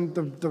that, so when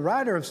the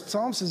writer of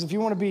Psalms says, if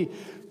you want to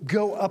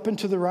go up and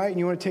to the right and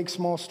you want to take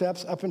small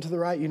steps up and to the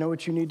right, you know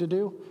what you need to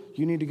do?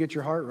 You need to get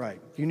your heart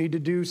right. You need to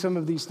do some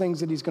of these things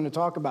that he's going to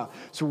talk about.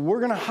 So we're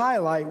going to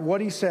highlight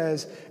what he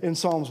says in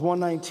Psalms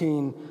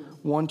 119,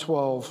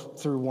 112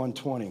 through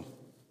 120.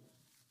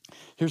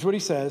 Here's what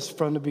he says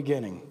from the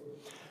beginning.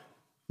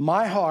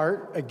 My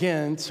heart,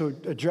 again, so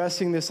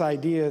addressing this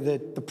idea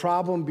that the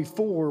problem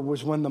before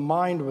was when the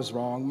mind was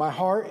wrong. My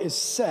heart is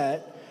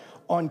set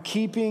on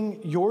keeping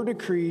your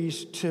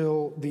decrees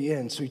till the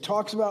end. So he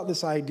talks about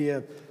this idea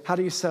of how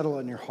do you settle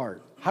in your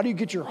heart? How do you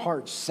get your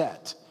heart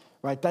set?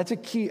 Right? That's a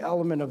key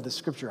element of the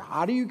scripture.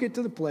 How do you get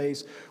to the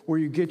place where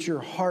you get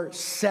your heart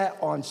set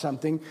on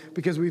something?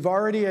 Because we've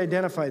already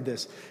identified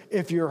this.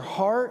 If your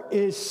heart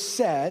is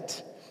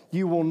set,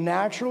 you will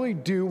naturally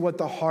do what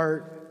the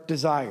heart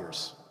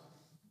desires.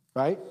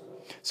 Right?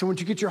 So once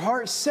you get your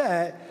heart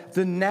set,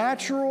 the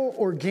natural,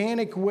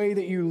 organic way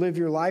that you live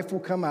your life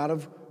will come out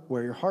of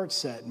where your heart's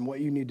set and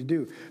what you need to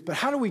do. But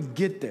how do we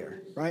get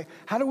there, right?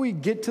 How do we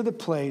get to the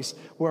place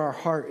where our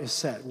heart is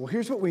set? Well,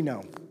 here's what we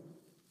know,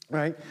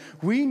 right?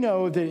 We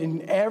know that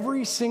in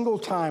every single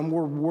time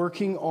we're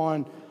working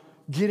on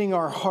getting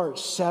our heart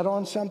set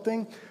on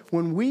something,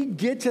 when we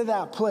get to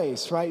that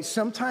place, right,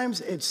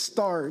 sometimes it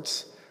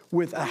starts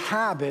with a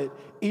habit,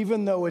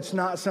 even though it's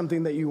not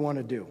something that you want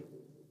to do.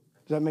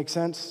 Does that make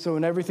sense? So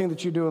in everything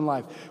that you do in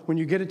life, when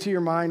you get it to your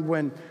mind,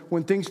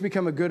 when things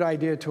become a good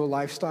idea to a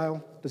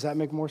lifestyle, does that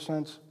make more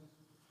sense?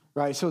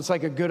 Right? So it's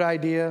like a good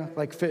idea,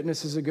 like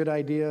fitness is a good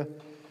idea,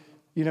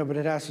 but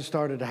it has to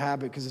start at a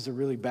habit because it's a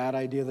really bad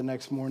idea the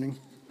next morning.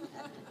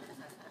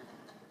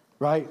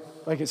 Right?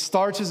 Like it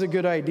starts as a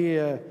good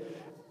idea,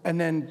 and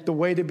then the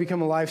way to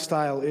become a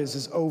lifestyle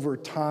is over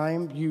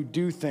time, you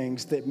do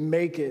things that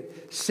make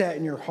it set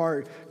in your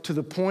heart to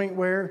the point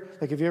where,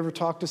 like, have you ever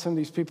talked to some of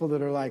these people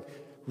that are like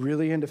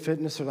really into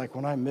fitness? They're like,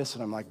 when I miss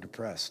it, I'm like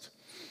depressed.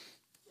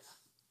 Is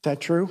that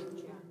true?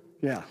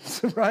 Yeah,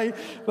 right?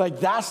 Like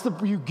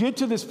you get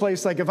to this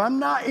place, like if I'm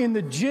not in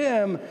the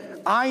gym,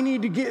 I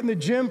need to get in the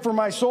gym for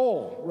my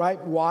soul, right?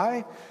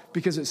 Why?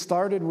 Because it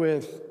started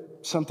with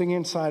something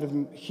inside of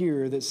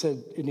here that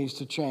said it needs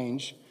to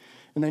change.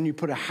 And then you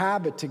put a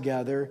habit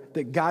together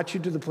that got you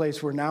to the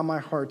place where now my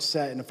heart's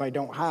set, and if I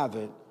don't have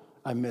it,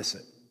 I miss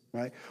it,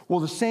 right? Well,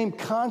 the same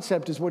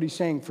concept is what he's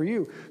saying for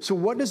you. So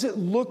what does it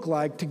look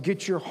like to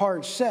get your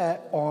heart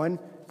set on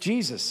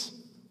Jesus?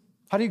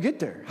 How do you get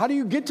there? How do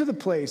you get to the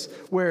place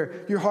where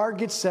your heart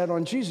gets set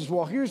on Jesus?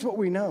 Well, here's what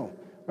we know,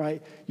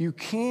 right? You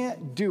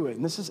can't do it.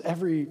 And this is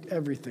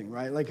everything,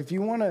 right? Like if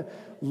you want to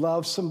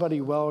love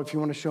somebody well, if you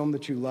want to show them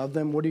that you love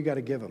them, what do you got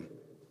to give them?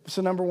 It's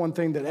the number one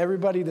thing that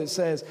everybody that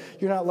says,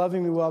 you're not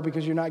loving me well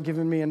because you're not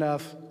giving me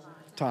enough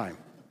time,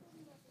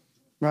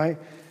 right?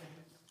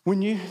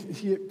 When you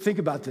think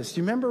about this,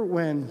 do you remember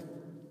when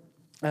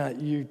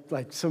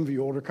like some of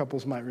you older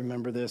couples might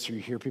remember this, or you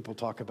hear people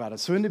talk about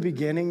it. So in the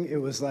beginning, it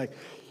was like,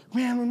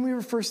 man, when we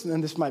were first,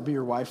 and this might be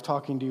your wife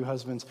talking to you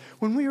husbands,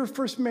 when we were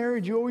first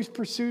married, you always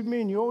pursued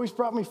me and you always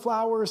brought me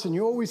flowers and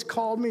you always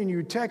called me and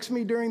you'd text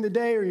me during the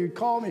day or you'd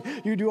call me,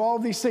 you do all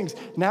these things.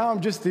 Now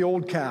I'm just the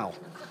old cow.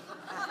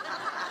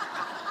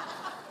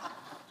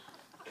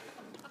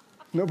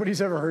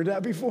 Nobody's ever heard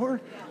that before,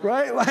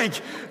 right? Like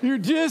you're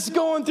just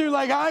going through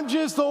like, I'm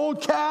just the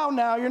old cow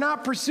now. You're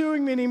not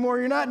pursuing me anymore.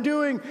 You're not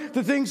doing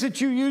the things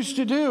that you used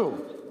to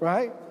do,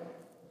 right?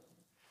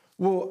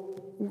 Well,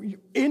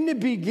 in the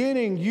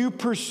beginning, you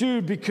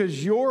pursued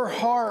because your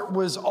heart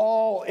was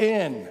all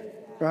in,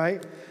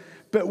 right?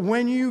 But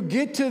when you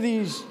get to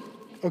these,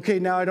 okay,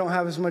 now I don't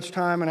have as much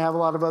time and I have a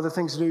lot of other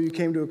things to do. You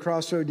came to a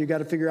crossroad and you got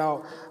to figure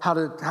out how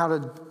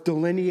to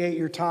delineate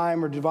your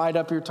time or divide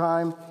up your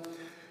time.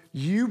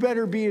 You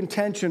better be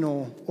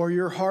intentional or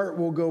your heart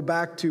will go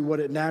back to what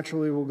it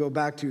naturally will go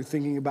back to,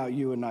 thinking about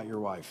you and not your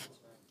wife.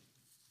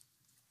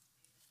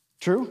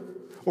 True?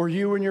 Or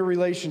you and your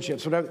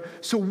relationships, whatever.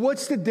 So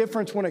what's the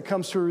difference when it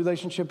comes to a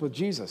relationship with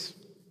Jesus?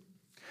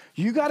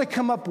 You got to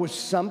come up with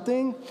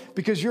something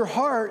because your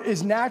heart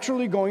is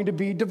naturally going to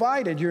be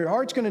divided. Your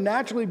heart's going to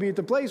naturally be at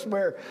the place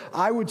where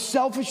I would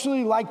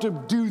selfishly like to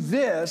do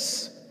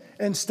this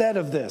instead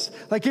of this.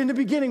 Like in the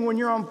beginning when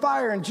you're on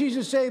fire and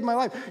Jesus saved my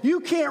life, you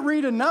can't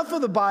read enough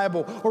of the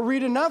Bible or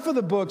read enough of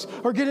the books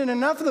or get in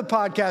enough of the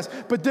podcasts,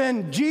 but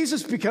then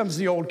Jesus becomes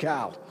the old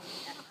cow.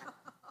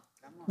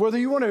 Whether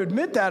you want to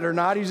admit that or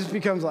not, he just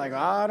becomes like,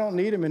 I don't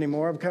need him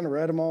anymore. I've kind of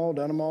read them all,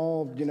 done them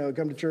all,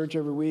 come to church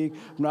every week.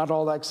 I'm not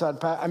all that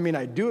excited. I mean,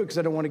 I do it because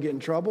I don't want to get in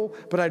trouble,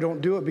 but I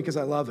don't do it because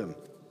I love him.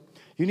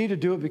 You need to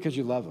do it because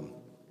you love him.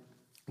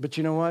 But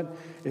you know what?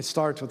 It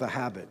starts with a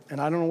habit. And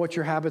I don't know what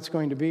your habit's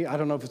going to be. I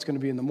don't know if it's going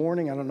to be in the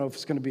morning. I don't know if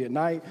it's going to be at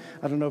night.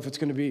 I don't know if it's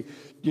going to be,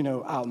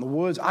 out in the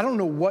woods. I don't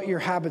know what your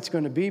habit's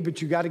going to be,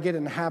 but you got to get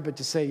in the habit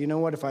to say, you know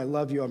what? If I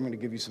love you, I'm going to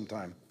give you some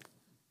time.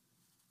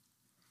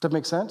 Does that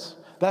make sense?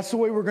 That's the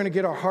way we're going to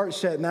get our heart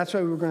set, and that's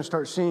why we're going to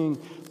start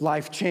seeing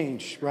life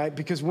change, right?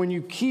 Because when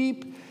you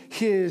keep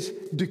his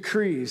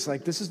decrees,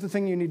 like this is the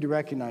thing you need to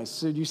recognize.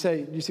 So you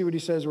see what he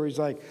says where he's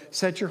like,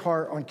 set your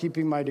heart on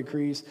keeping my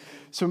decrees.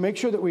 So make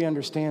sure that we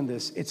understand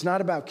this. It's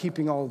not about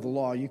keeping all of the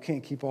law. You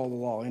can't keep all the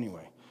law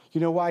anyway. You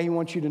know why he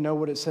wants you to know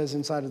what it says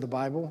inside of the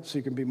Bible? So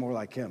you can be more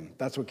like him.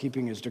 That's what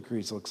keeping his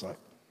decrees looks like.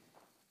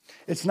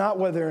 It's not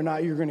whether or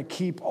not you're going to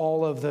keep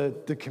all of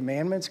the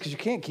commandments, because you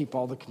can't keep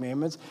all the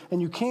commandments,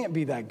 and you can't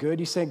be that good.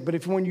 He's saying, but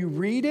if when you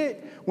read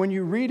it,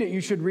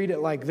 you should read it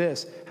like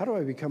this. How do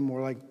I become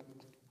more like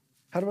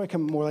How do I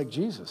become more like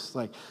Jesus?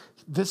 Like,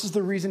 this is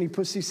the reason he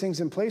puts these things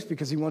in place,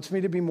 because he wants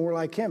me to be more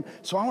like him.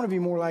 So I want to be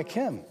more like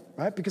him,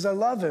 right? Because I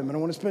love him and I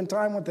want to spend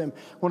time with him.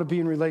 I want to be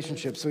in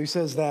relationships. So he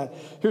says that.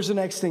 Here's the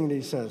next thing that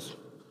he says.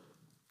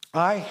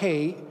 I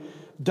hate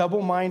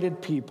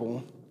double-minded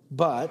people,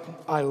 but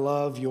I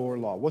love your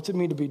law. What's it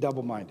mean to be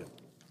double-minded?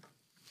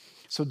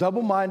 So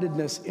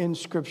double-mindedness in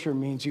Scripture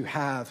means you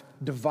have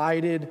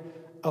divided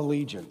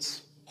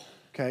allegiance.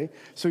 Okay,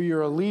 so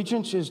your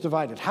allegiance is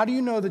divided. How do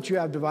you know that you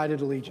have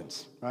divided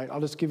allegiance? Right?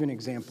 I'll just give you an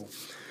example.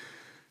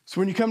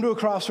 So when you come to a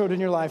crossroad in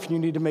your life and you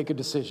need to make a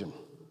decision,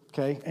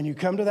 okay, and you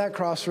come to that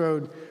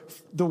crossroad,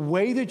 the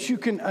way that you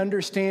can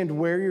understand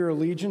where your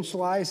allegiance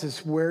lies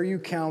is where you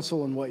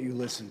counsel and what you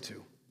listen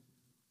to.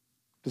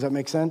 Does that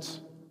make sense?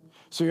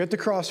 So you're at the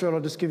crossroad.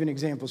 I'll just give you an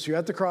example. So you're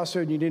at the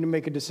crossroad and you need to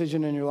make a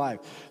decision in your life.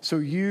 So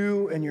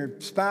you and your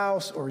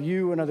spouse, or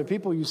you and other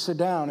people, you sit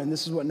down, and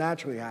this is what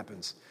naturally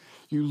happens.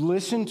 You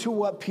listen to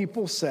what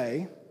people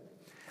say,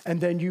 and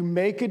then you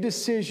make a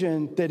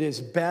decision that is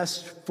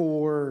best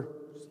for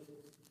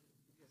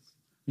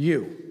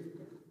you,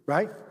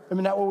 right? I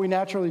mean, that's what we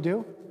naturally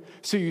do.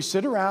 So you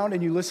sit around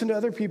and you listen to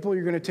other people.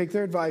 You're going to take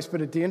their advice,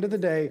 but at the end of the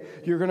day,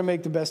 you're going to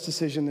make the best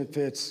decision that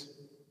fits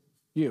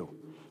you.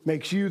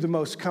 Makes you the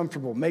most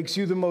comfortable, makes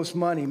you the most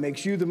money,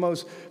 makes you the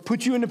most,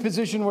 puts you in a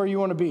position where you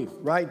want to be,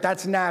 right?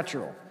 That's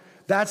natural.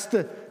 That's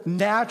the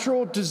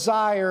natural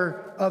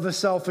desire of a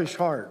selfish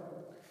heart.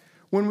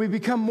 When we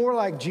become more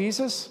like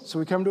Jesus, so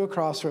we come to a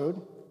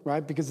crossroad,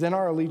 right? Because then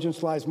our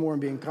allegiance lies more in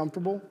being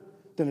comfortable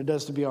than it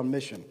does to be on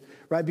mission,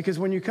 right? Because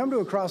when you come to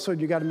a crossroad,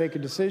 you got to make a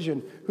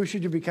decision. Who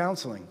should you be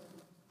counseling?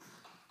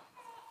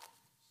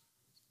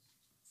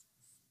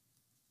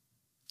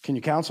 Can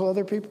you counsel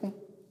other people?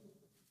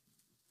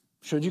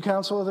 Should you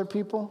counsel other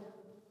people,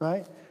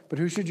 right? But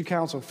who should you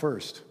counsel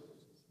first?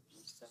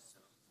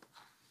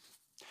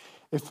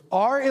 If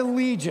our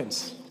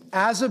allegiance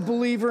as a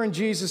believer in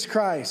Jesus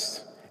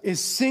Christ is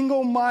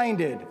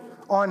single-minded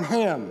on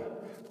him,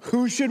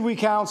 who should we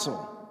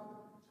counsel?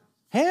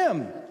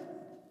 Him,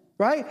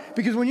 right?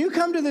 Because when you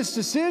come to this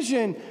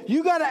decision,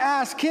 you got to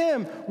ask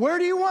him, where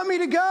do you want me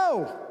to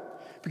go?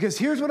 Because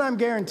here's what I'm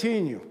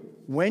guaranteeing you.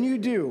 When you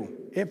do,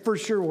 it for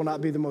sure will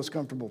not be the most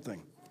comfortable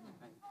thing.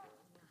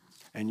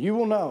 And you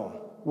will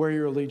know where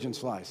your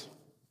allegiance lies.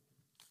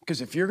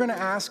 Because if you're going to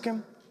ask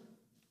him,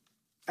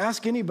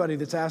 ask anybody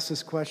that's asked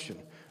this question.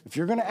 If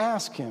you're going to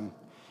ask him,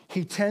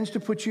 he tends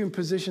to put you in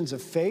positions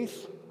of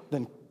faith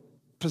than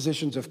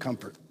positions of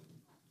comfort.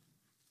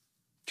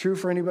 True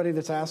for anybody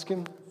that's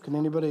asking? Can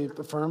anybody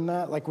affirm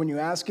that? Like when you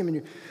ask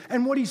him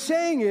and what he's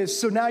saying is,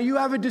 so now you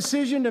have a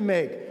decision to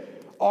make.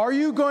 Are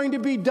you going to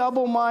be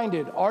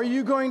double-minded? Are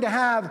you going to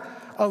have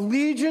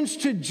allegiance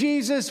to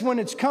Jesus when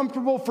it's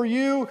comfortable for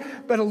you,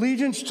 but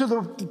allegiance to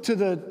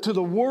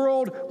the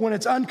world when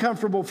it's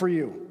uncomfortable for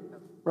you?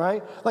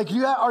 Right? Like,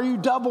 are you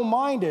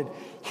double-minded?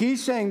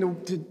 He's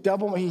saying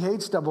he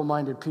hates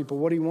double-minded people.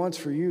 What he wants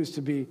for you is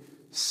to be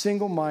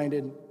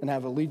single-minded and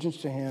have allegiance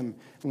to him.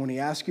 And when he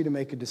asks you to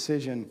make a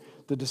decision,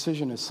 the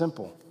decision is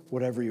simple: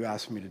 whatever you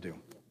ask me to do.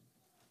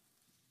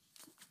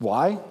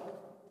 Why?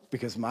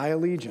 Because my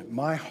allegiance,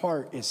 my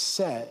heart is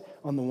set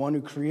on the one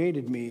who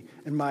created me,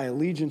 and my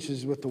allegiance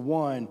is with the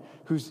one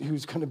who's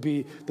going to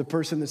be the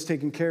person that's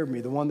taking care of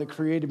me, the one that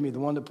created me, the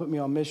one that put me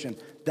on mission.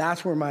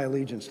 That's where my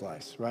allegiance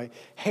lies, right?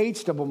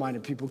 Hates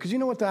double-minded people. Because you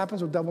know what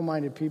happens with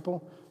double-minded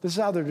people? This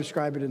is how they're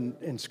described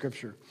in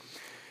Scripture.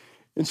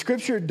 In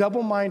Scripture,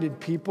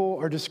 double-minded people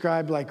are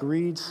described like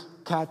reeds,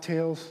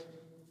 cattails,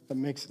 that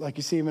makes, like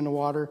you see them in the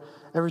water.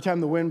 Every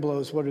time the wind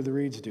blows, what do the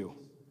reeds do?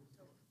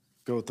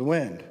 Go with the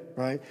wind,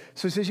 right?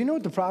 So he says, you know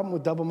what the problem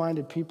with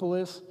double-minded people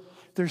is?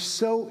 They're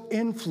so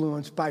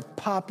influenced by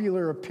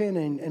popular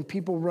opinion and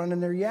people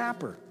running their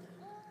yapper,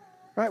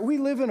 right? We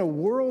live in a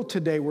world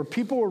today where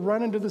people are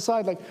running to the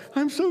side like,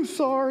 I'm so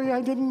sorry,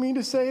 I didn't mean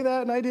to say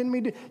that, and I didn't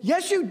mean to.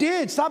 Yes, you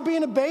did. Stop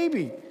being a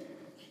baby.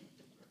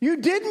 You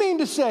did mean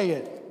to say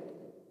it.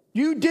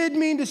 You did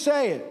mean to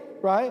say it,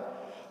 right?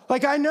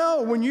 Like, I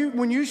know when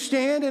you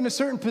stand in a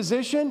certain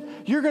position,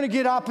 you're going to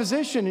get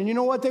opposition. And you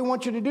know what they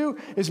want you to do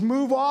is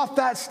move off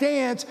that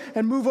stance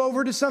and move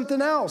over to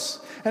something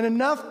else. And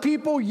enough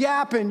people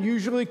yapping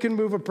usually can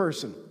move a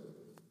person.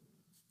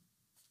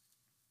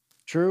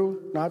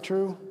 True? Not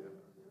true?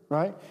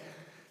 Right?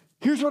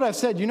 Here's what I've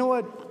said. You know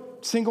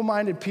what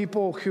single-minded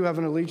people who have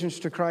an allegiance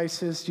to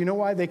Christ is? You know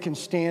why they can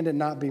stand and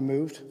not be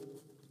moved?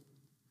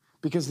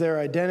 Because their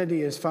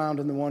identity is found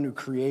in the one who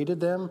created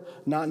them,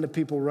 not in the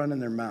people running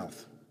their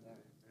mouth.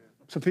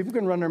 So people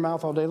can run their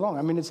mouth all day long.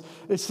 I mean,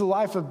 it's the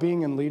life of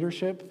being in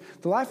leadership.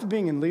 The life of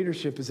being in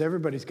leadership is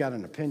everybody's got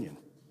an opinion.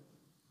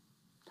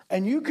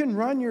 And you can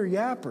run your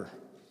yapper.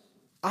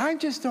 I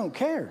just don't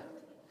care,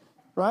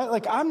 right?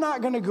 Like, I'm not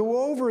going to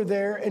go over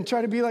there and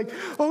try to be like,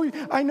 oh,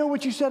 I know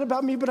what you said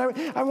about me, but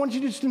I want you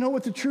just to know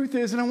what the truth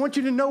is, and I want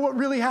you to know what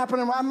really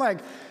happened. I'm like,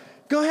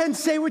 go ahead and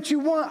say what you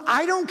want.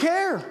 I don't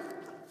care.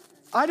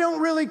 I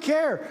don't really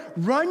care.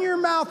 Run your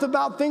mouth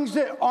about things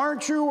that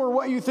aren't true or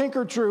what you think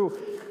are true.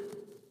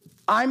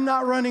 I'm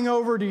not running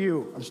over to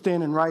you. I'm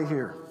standing right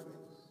here.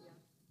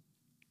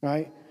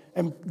 right?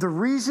 And the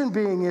reason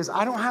being is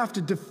I don't have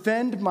to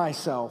defend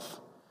myself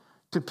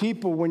to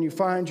people when you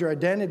find your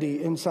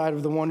identity inside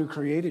of the one who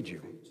created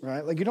you,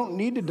 right? Like, you don't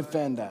need to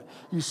defend that.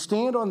 You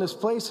stand on this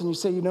place and you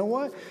say, you know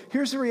what?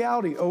 Here's the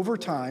reality. Over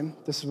time,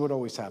 this is what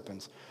always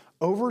happens.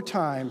 Over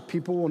time,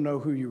 people will know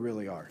who you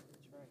really are.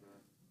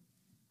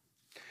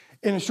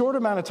 In a short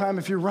amount of time,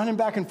 if you're running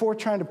back and forth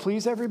trying to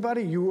please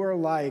everybody, you are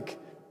like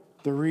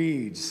the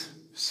reeds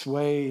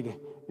swayed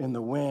in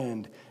the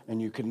wind,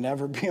 and you could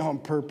never be on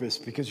purpose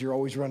because you're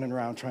always running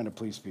around trying to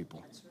please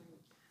people. Does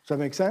that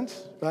make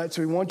sense? Right?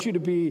 So he wants you to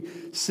be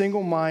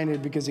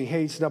single-minded because he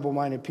hates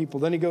double-minded people.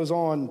 Then he goes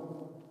on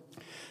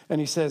and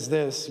he says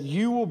this,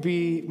 you will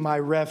be my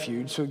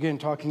refuge. So again,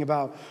 talking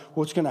about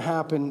what's going to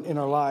happen in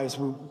our lives,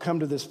 we come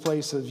to this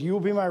place of you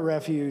will be my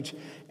refuge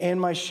and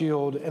my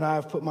shield, and I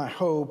have put my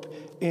hope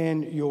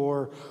in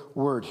your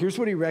word. Here's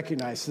what he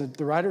recognized.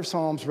 The writer of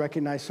Psalms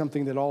recognized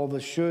something that all of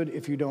us should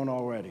if you don't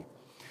already.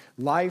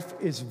 Life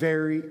is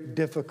very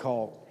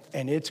difficult,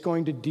 and it's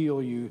going to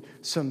deal you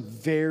some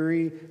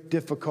very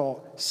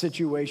difficult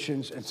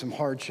situations and some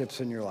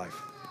hardships in your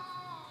life.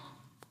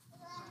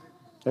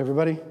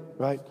 Everybody,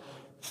 right?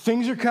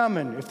 Things are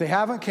coming. If they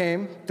haven't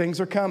came, things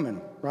are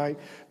coming, right?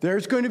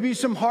 There's going to be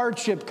some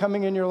hardship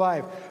coming in your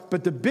life.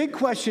 But the big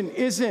question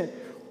isn't,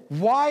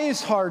 why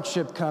is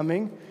hardship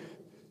coming?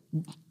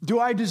 Do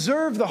I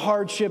deserve the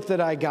hardship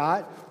that I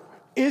got?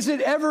 Is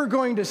it ever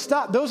going to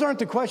stop? Those aren't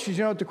the questions.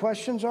 You know what the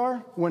questions are?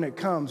 When it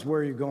comes,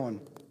 where are you going?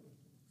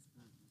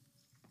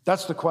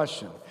 That's the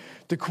question.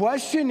 The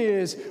question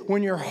is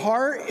when your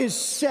heart is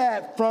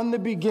set from the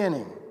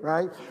beginning,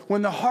 right?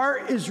 When the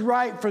heart is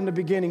right from the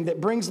beginning that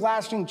brings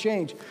lasting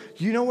change,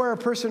 you know where a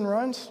person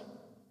runs?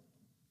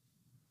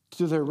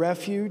 To their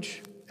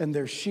refuge and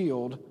their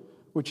shield,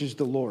 which is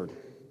the Lord.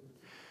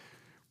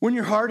 When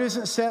your heart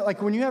isn't set,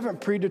 like when you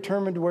haven't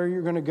predetermined where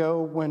you're going to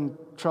go when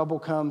trouble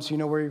comes, you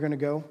know where you're going to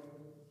go?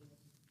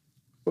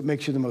 What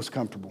makes you the most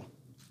comfortable?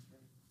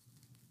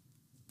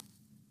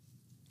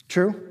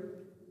 True?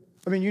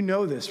 I mean, you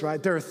know this,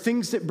 right? There are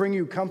things that bring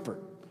you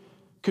comfort.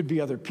 Could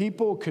be other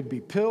people, could be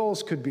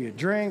pills, could be a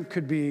drink,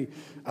 could be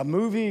a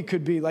movie,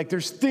 could be like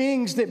there's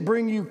things that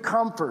bring you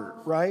comfort,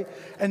 right?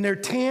 And they're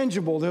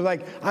tangible. They're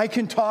like, I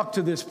can talk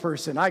to this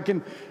person. I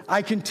can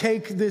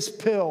take this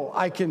pill.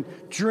 I can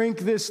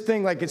drink this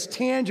thing. Like it's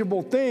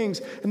tangible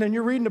things. And then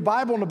you're reading the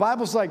Bible and the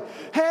Bible's like,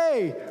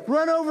 hey,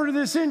 run over to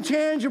this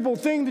intangible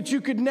thing that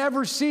you could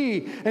never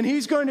see. And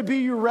he's going to be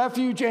your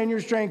refuge and your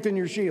strength and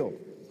your shield.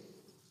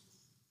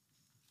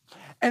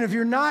 And if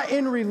you're not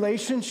in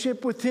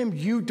relationship with him,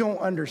 you don't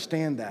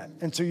understand that.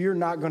 And so you're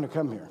not going to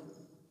come here.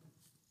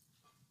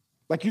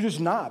 Like you're just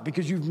not,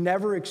 because you've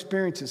never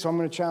experienced it. So I'm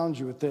going to challenge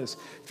you with this.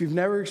 If you've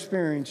never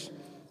experienced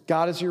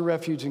God is your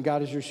refuge and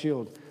God is your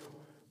shield,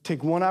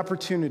 take one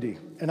opportunity.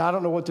 And I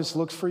don't know what this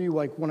looks for you.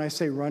 Like when I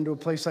say run to a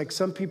place, like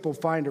some people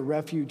find a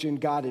refuge in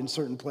God in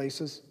certain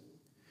places.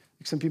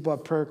 Like some people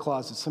have prayer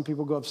closets. Some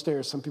people go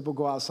upstairs. Some people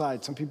go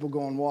outside. Some people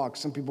go on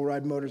walks. Some people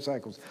ride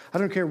motorcycles. I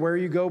don't care where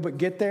you go, but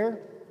get there.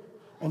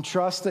 And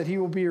trust that he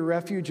will be your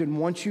refuge. And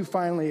once you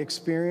finally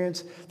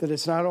experience that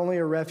it's not only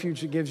a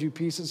refuge that gives you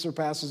peace that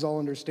surpasses all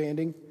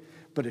understanding,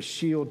 but a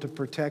shield to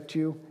protect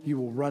you, you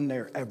will run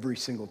there every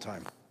single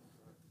time.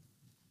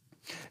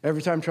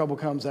 Every time trouble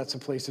comes, that's the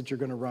place that you're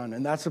going to run.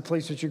 And that's the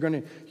place that you're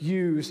going to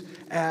use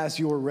as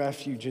your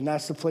refuge. And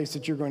that's the place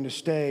that you're going to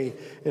stay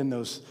in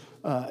those,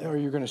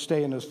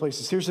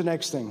 places. Here's the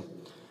next thing.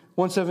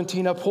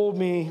 117, uphold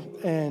me,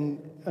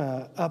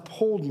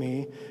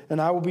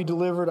 and I will be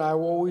delivered. I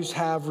will always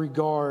have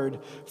regard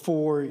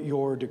for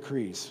your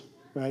decrees.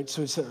 Right?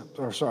 So it's,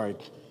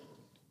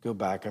 go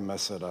back, I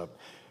messed that up.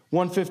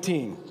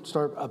 115,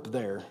 start up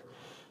there.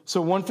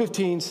 So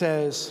 115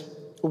 says,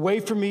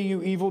 away from me,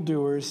 you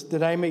evildoers,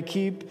 that I may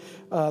keep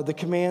the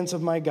commands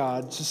of my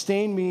God.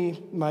 Sustain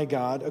me, my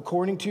God,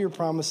 according to your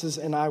promises,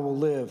 and I will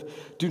live.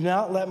 Do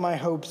not let my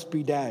hopes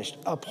be dashed.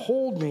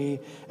 Uphold me,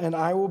 and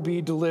I will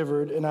be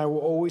delivered, and I will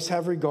always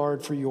have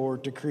regard for your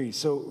decrees.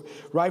 So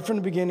right from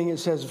the beginning, it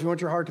says, if you want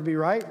your heart to be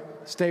right,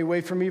 stay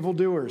away from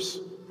evildoers.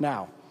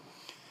 Now,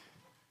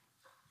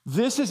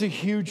 this is a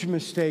huge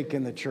mistake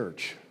in the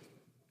church,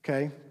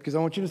 okay? Because I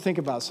want you to think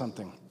about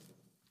something.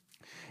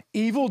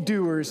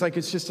 Evildoers, like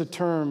it's just a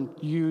term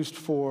used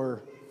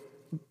for,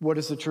 what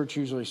does the church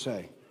usually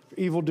say?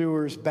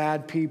 Evildoers,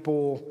 bad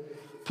people,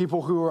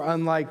 people who are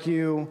unlike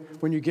you.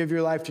 When you give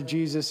your life to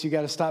Jesus, you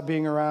got to stop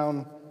being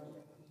around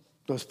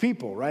those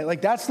people, right?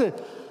 Like that's the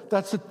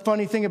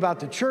funny thing about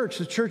the church.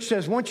 The church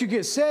says once you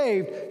get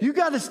saved, you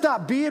got to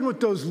stop being with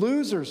those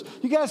losers.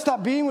 You got to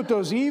stop being with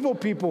those evil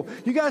people.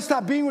 You got to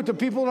stop being with the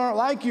people that aren't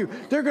like you.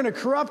 They're going to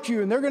corrupt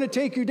you and they're going to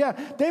take you down.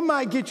 They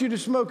might get you to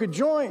smoke a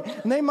joint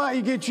and they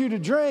might get you to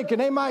drink and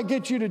they might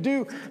get you to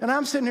do. And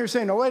I'm sitting here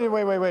saying, no, wait.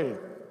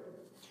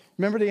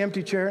 Remember the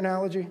empty chair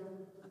analogy?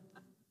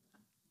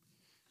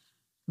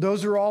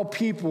 Those are all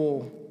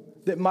people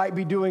that might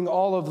be doing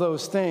all of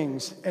those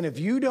things. And if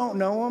you don't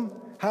know them,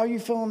 how you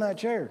fill in that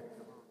chair?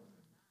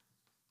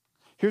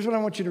 Here's what I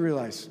want you to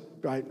realize,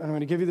 right? I'm going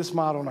to give you this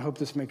model, and I hope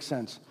this makes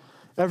sense.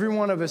 Every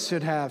one of us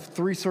should have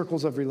 3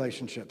 circles of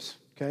relationships,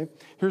 okay?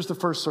 Here's the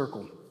first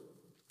circle.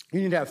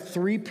 You need to have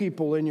 3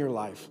 people in your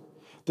life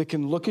that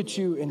can look at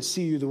you and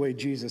see you the way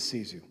Jesus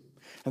sees you.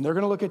 And they're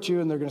going to look at you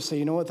and they're going to say,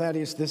 you know what,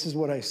 Thaddeus, this is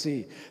what I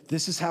see.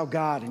 This is how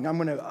God, and I'm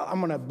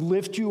going to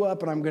lift you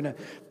up, and I'm going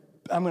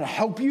to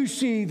help you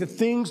see the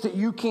things that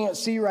you can't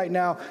see right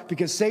now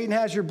because Satan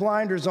has your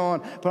blinders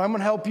on, but I'm going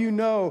to help you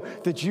know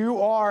that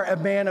you are a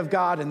man of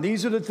God, and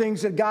these are the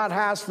things that God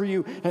has for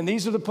you, and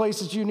these are the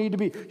places you need to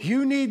be.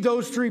 You need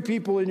those 3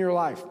 people in your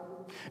life,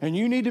 and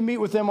you need to meet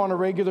with them on a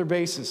regular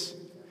basis,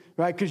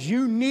 right? Because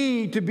you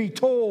need to be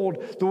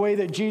told the way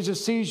that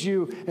Jesus sees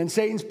you, and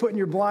Satan's putting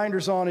your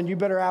blinders on, and you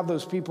better have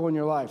those people in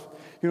your life.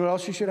 You know what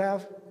else you should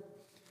have?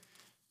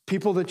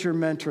 People that you're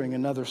mentoring,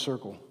 another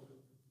circle,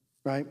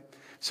 right?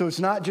 So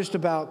it's not just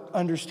about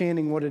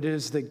understanding what it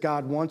is that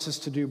God wants us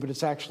to do, but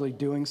it's actually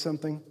doing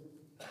something.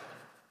 Does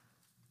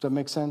that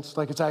make sense?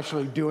 Like it's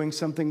actually doing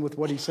something with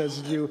what he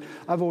says to do.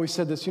 I've always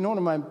said this. You know,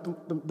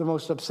 the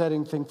most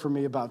upsetting thing for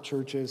me about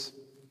church is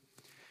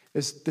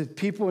that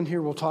people in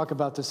here will talk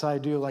about this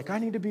idea like, I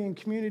need to be in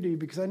community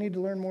because I need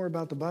to learn more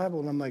about the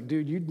Bible. And I'm like,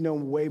 dude, you'd know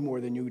way more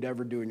than you would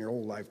ever do in your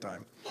whole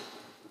lifetime.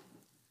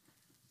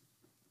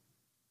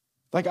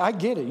 Like, I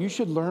get it. You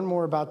should learn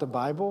more about the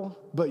Bible,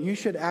 but you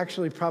should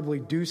actually probably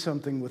do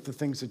something with the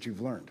things that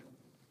you've learned,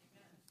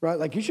 right?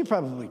 Like, you should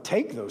probably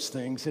take those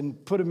things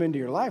and put them into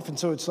your life. And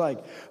so it's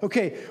like,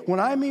 okay, when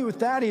I meet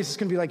with Thaddeus, it's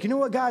going to be like, you know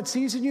what God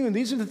sees in you, and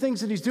these are the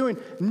things that he's doing.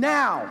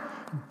 Now,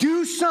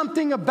 do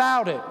something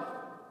about it.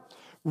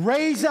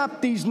 Raise up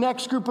these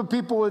next group of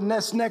people in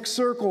this next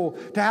circle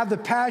to have the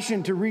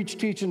passion to reach,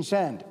 teach, and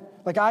send.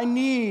 Like, I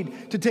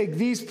need to take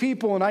these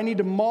people, and I need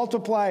to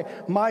multiply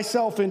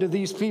myself into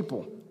these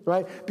people.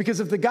 Right?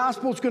 Because if the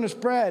gospel is going to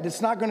spread,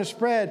 it's not going to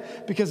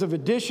spread because of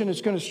addition. It's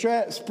going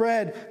to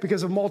spread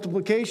because of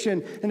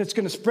multiplication, and it's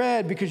going to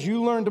spread because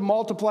you learn to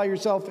multiply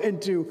yourself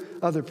into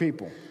other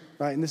people.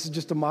 Right? And this is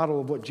just a model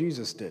of what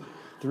Jesus did.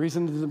 The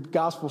reason the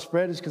gospel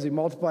spread is because he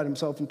multiplied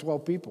himself in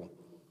 12 people.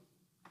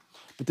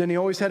 But then he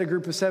always had a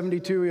group of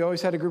 72. He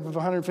always had a group of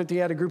 150. He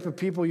had a group of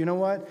people, you know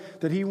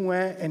what, that he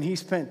went and he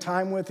spent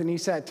time with and he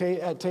sat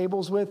at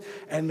tables with.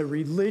 And the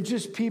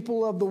religious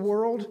people of the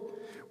world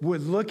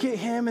would look at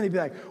him and they'd be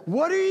like,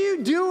 what are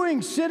you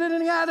doing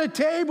sitting at a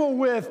table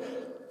with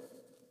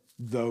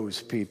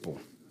those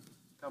people?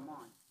 Come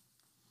on.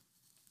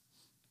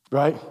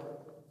 Right?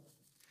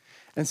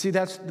 And see,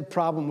 that's the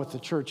problem with the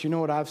church. You know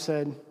what I've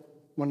said?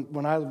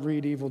 When I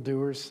read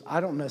evildoers, I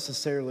don't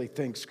necessarily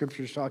think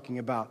Scripture's talking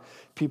about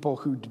people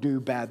who do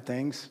bad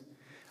things.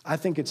 I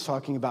think it's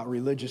talking about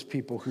religious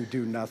people who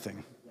do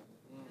nothing.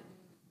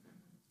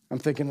 I'm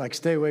thinking, like,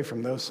 stay away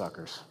from those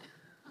suckers.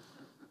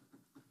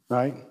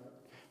 Right?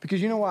 Because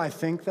you know why I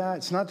think that?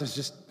 It's not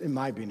just, it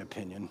might be an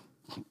opinion,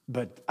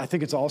 but I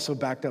think it's also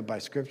backed up by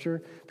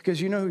Scripture. Because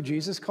you know who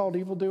Jesus called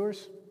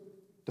evildoers?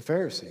 The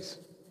Pharisees.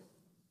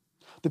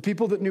 The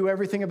people that knew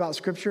everything about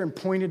Scripture and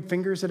pointed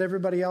fingers at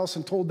everybody else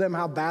and told them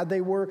how bad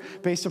they were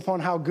based upon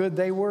how good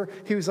they were.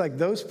 He was like,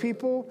 those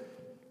people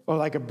are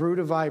like a brood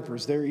of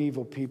vipers. They're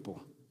evil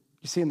people.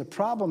 You see, and the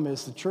problem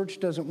is the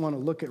church doesn't want to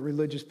look at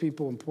religious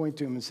people and point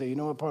to them and say, you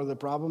know what part of the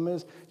problem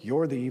is?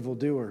 You're the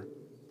evildoer.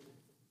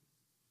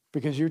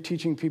 Because you're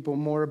teaching people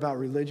more about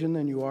religion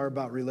than you are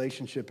about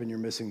relationship, and you're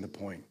missing the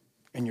point.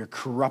 And you're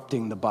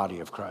corrupting the body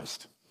of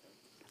Christ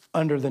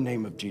under the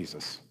name of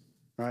Jesus,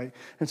 right?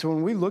 And so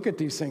when we look at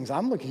these things,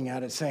 I'm looking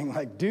at it saying,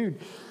 like, dude,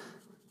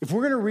 if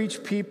we're going to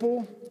reach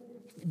people,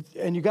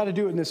 and you got to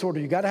do it in this order,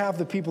 you got to have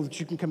the people that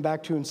you can come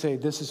back to and say,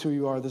 this is who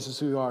you are, this is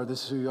who you are,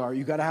 this is who you are.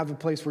 You got to have a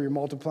place where you're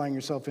multiplying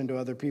yourself into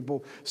other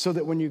people so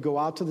that when you go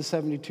out to the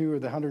 72 or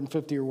the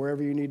 150 or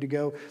wherever you need to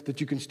go,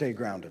 that you can stay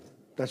grounded.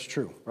 That's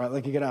true, right?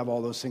 Like, you got to have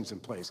all those things in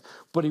place.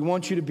 But he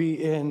wants you to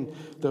be in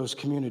those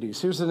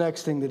communities. Here's the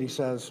next thing that he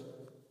says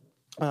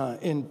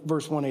in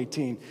verse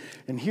 118.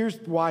 And here's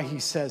why he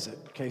says it,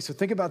 okay? So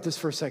think about this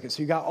for a second.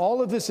 So you got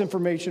all of this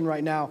information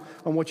right now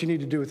on what you need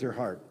to do with your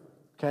heart,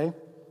 okay?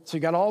 So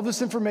you got all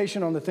this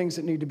information on the things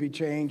that need to be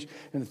changed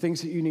and the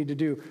things that you need to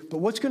do. But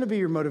what's going to be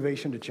your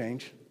motivation to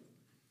change?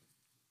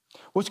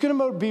 What's going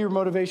to be your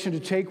motivation to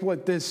take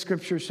what this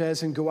scripture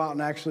says and go out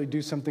and actually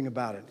do something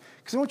about it?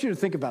 Because I want you to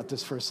think about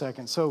this for a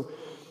second. So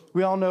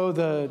we all know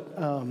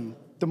the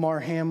Damar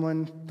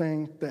Hamlin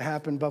thing that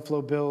happened,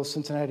 Buffalo Bills,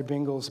 Cincinnati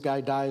Bengals,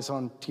 guy dies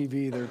on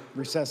TV, they're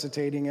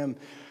resuscitating him.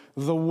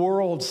 The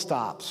world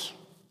stops,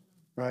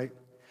 right?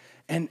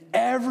 And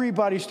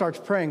everybody starts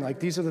praying.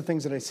 Like, these are the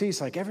things that I see. It's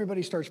like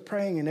everybody starts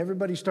praying and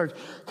everybody starts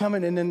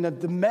coming. And then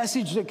the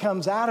message that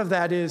comes out of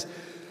that is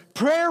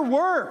prayer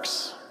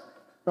works.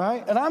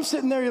 Right? And I'm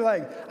sitting there, you're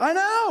like, I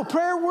know,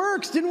 prayer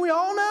works. Didn't we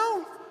all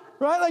know?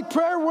 Right? Like,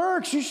 prayer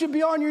works. You should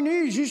be on your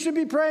knees. You should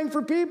be praying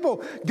for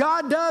people.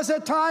 God does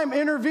at times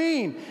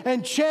intervene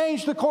and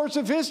change the course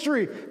of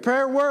history.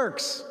 Prayer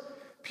works.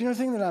 But you know the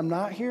thing that I'm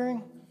not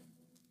hearing?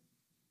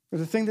 Or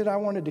the thing that I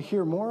wanted to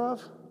hear more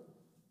of?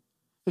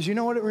 Is, you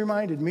know what it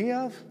reminded me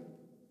of?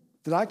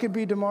 That I could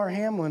be Damar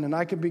Hamlin and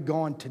I could be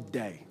gone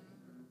today.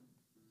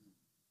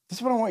 This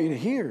is what I want you to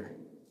hear.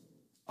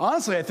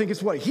 Honestly, I think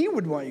it's what he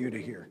would want you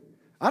to hear.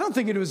 I don't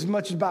think it was as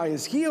much about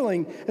his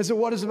healing as it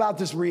was about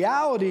this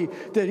reality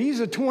that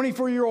he's a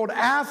 24-year-old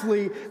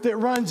athlete that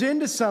runs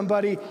into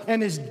somebody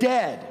and is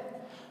dead.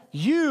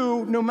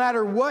 You, no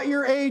matter what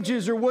your age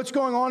is or what's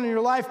going on in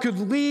your life, could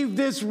leave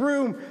this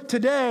room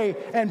today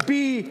and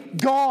be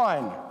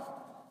gone.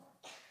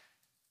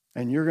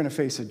 And you're going to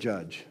face a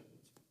judge.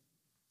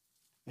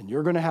 And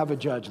you're going to have a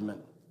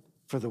judgment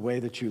for the way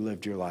that you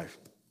lived your life.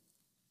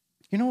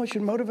 You know what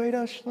should motivate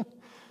us?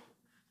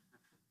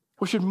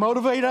 What should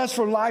motivate us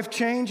for life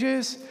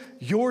changes?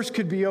 Yours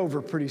could be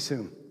over pretty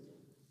soon.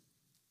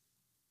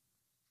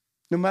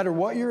 No matter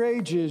what your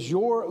age is,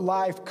 your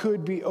life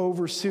could be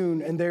over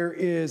soon, and there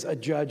is a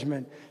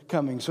judgment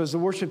coming. So as the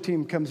worship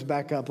team comes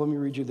back up, let me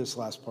read you this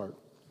last part.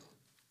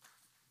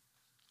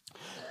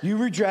 You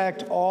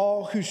reject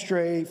all who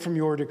stray from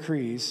your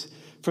decrees,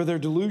 for their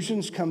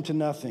delusions come to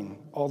nothing.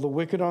 All the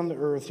wicked on the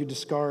earth you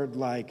discard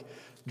like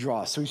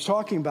dross. So he's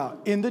talking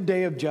about in the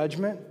day of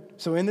judgment.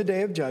 So in the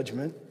day of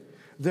judgment,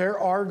 there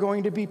are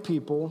going to be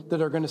people that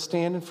are going to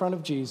stand in front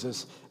of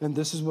Jesus, and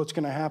this is what's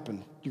going to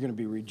happen. You're going to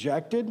be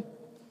rejected,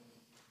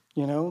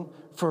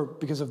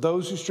 because of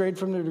those who strayed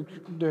from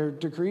their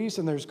decrees,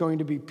 and there's going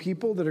to be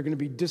people that are going to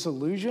be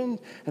disillusioned,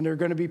 and there are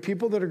going to be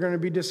people that are going to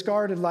be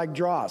discarded like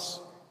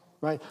dross,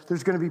 right?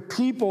 There's going to be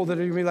people that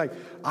are going to be like,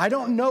 I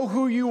don't know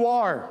who you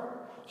are.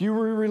 You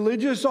were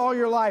religious all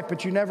your life,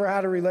 but you never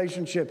had a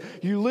relationship.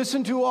 You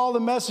listened to all the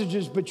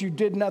messages, but you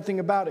did nothing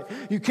about it.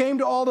 You came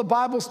to all the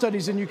Bible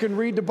studies, and you can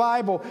read the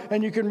Bible,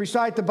 and you can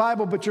recite the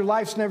Bible, but your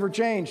life's never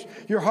changed.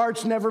 Your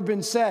heart's never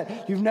been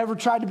set. You've never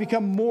tried to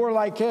become more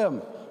like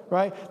him,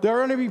 right? There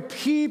are going to be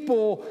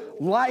people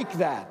like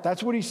that.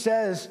 That's what he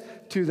says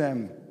to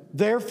them.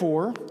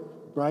 Therefore,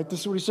 right?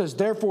 This is what he says.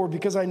 Therefore,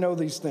 because I know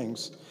these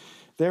things,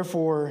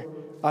 therefore,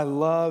 I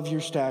love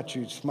your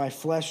statutes. My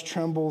flesh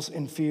trembles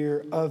in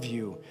fear of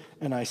you,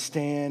 and I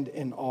stand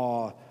in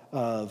awe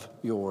of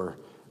your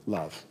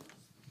love.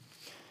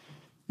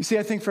 You see,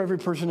 I think for every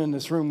person in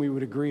this room, we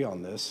would agree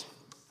on this.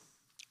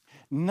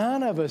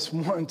 None of us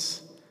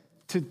wants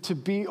to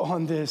be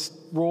on this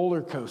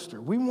roller coaster.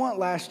 We want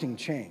lasting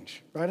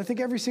change, right? I think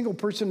every single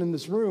person in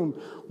this room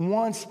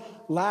wants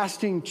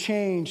lasting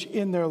change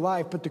in their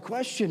life. But the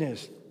question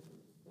is,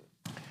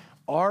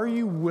 are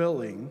you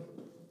willing,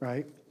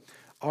 right?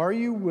 Are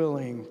you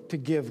willing to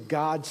give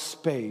God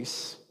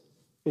space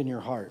in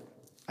your heart?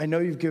 I know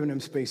you've given him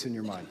space in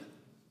your mind.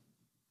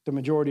 The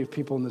majority of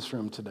people in this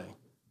room today,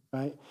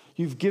 right?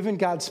 You've given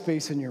God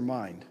space in your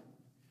mind,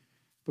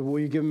 but will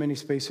you give him any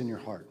space in your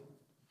heart?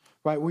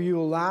 Right? Will you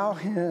allow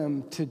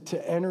him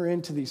to enter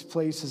into these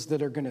places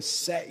that are going to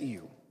set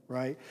you,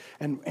 right?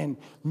 And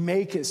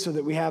make it so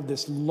that we have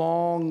this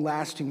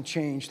long-lasting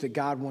change that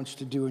God wants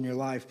to do in your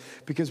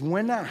life. Because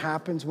when that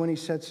happens, when he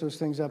sets those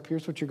things up,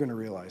 here's what you're going to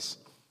realize.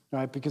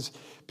 Right? Because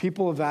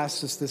people have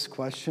asked us this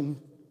question.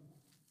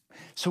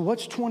 So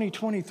what's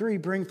 2023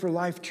 bring for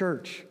Life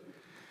Church?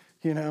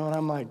 And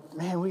I'm like,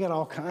 man, we got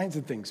all kinds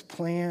of things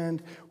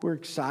planned. We're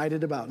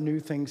excited about new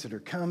things that are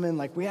coming.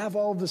 Like, we have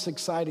all this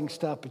exciting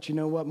stuff, but you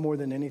know what? More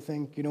than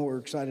anything, you know what we're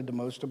excited the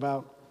most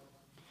about?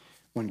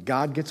 When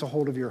God gets a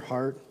hold of your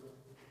heart,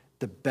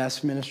 the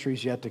best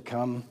ministries yet to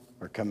come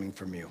are coming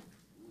from you.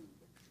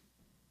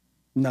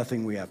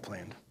 Nothing we have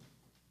planned.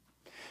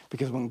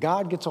 Because when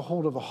God gets a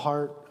hold of the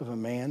heart of a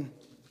man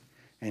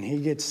and he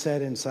gets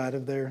set inside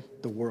of there,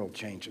 the world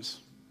changes,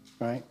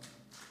 right?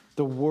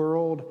 The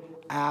world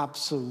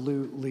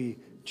absolutely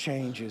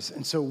changes.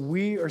 And so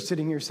we are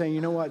sitting here saying,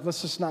 you know what,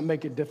 let's just not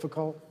make it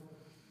difficult.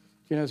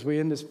 As we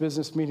end this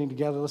business meeting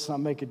together, let's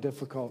not make it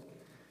difficult.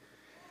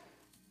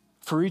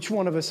 For each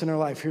one of us in our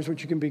life, here's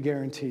what you can be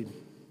guaranteed.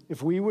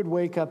 If we would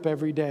wake up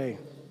every day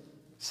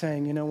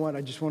saying, you know what,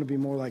 I just want to be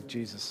more like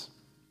Jesus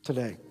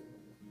today.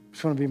 I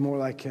just want to be more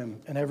like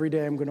him. And every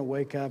day I'm going to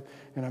wake up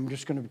and I'm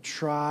just going to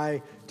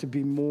try to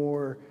be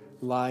more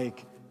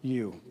like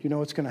you. You know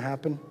what's going to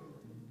happen?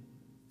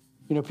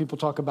 People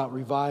talk about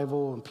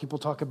revival and people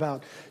talk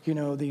about,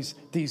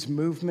 these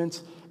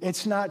movements.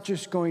 It's not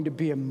just going to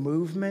be a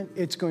movement.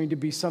 It's going to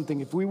be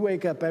something. If we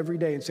wake up every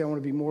day and say, I want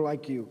to be more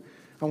like you.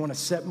 I want to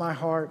set my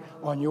heart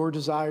on your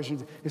desires.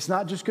 It's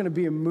not just going to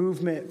be a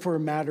movement for a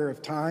matter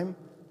of time.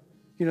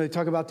 They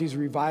talk about these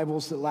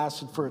revivals that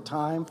lasted for a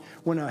time.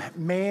 When a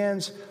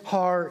man's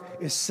heart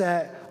is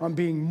set on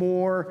being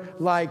more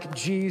like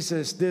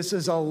Jesus, this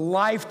is a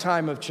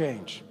lifetime of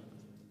change.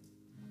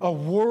 A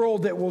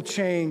world that will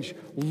change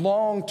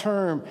long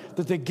term,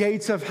 that the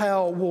gates of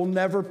hell will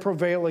never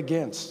prevail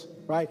against,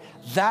 right?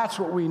 That's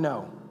what we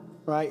know,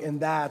 right? And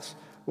that's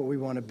what we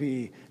want to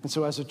be. And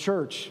so as a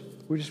church,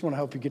 we just want to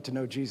help you get to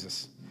know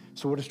Jesus.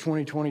 So what does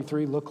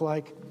 2023 look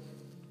like?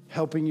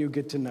 Helping you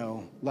get to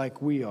know,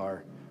 like we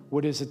are,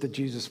 what is it that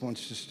Jesus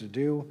wants us to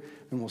do?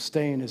 And we'll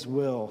stay in his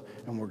will,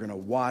 and we're going to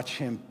watch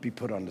him be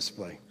put on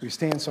display. Will you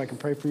stand so I can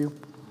pray for you?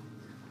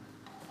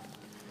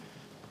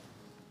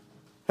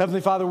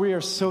 Heavenly Father, we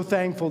are so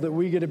thankful that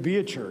we get to be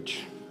a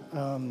church.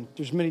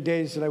 There's many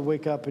days that I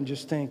wake up and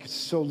just think it's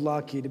so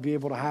lucky to be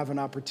able to have an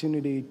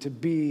opportunity to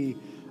be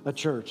a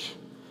church.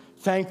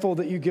 Thankful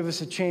that you give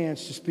us a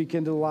chance to speak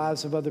into the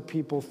lives of other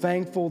people.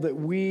 Thankful that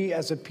we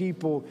as a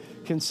people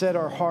can set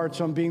our hearts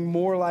on being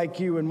more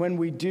like you. And when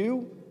we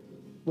do,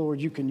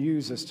 Lord, you can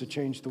use us to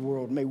change the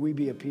world. May we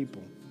be a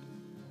people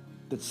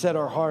that set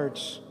our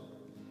hearts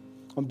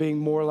on being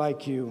more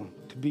like you,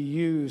 to be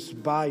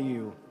used by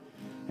you.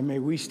 And may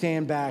we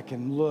stand back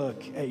and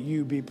look at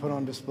you be put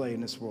on display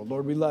in this world.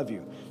 Lord, we love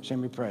you. In your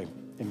name we pray.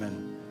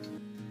 Amen.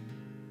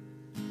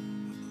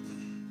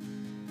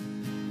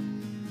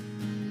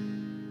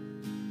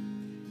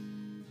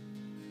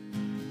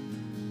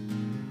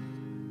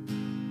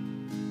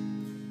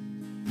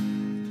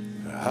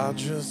 I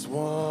just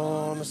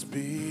want to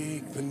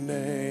speak the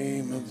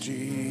name of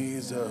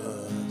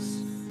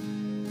Jesus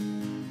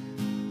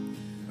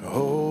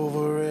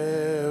over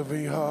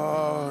every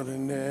heart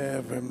and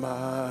every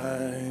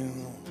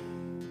mind,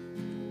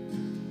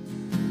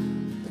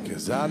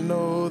 because I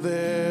know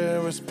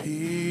there is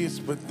peace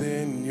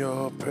within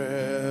your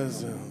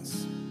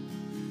presence.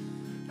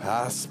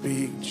 I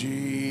speak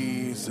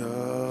Jesus.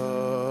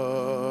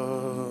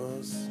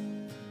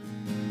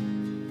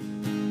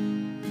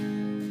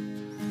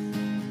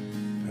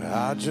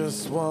 I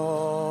just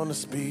want to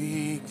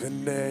speak the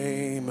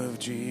name of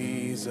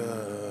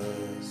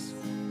Jesus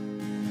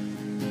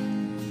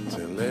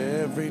till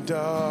every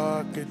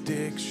dark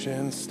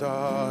addiction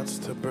starts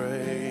to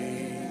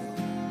break,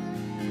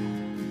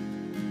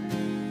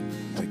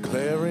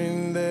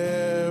 declaring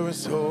there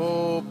is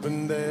hope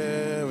and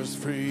there is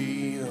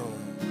freedom.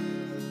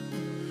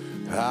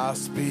 I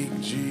speak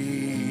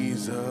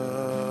Jesus.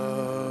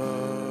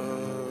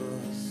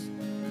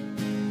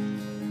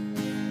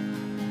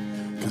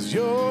 'Cause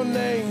your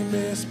name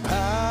is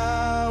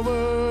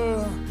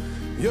power,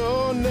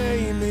 your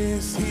name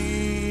is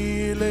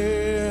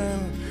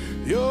healing,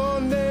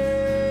 your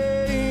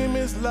name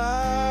is life.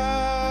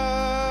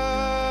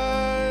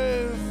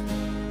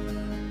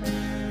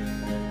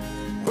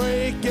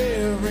 Break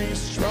every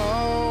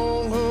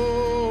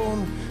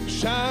stronghold,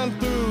 shine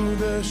through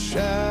the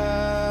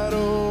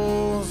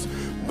shadows,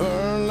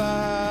 burn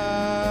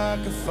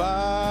like a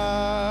fire.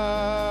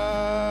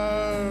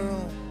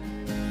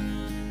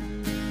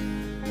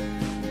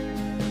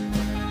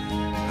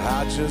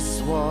 I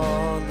just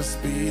want to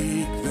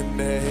speak the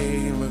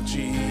name of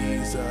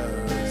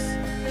Jesus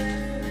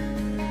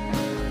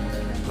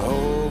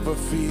over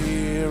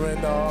fear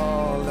and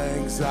all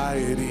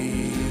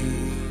anxiety,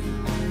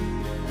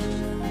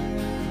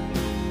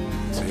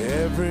 to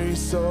every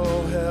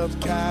soul held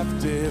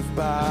captive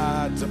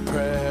by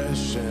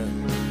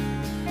depression.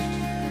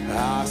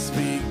 I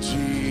speak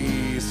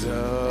Jesus.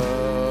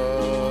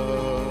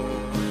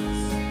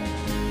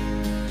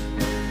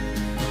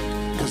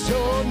 'Cause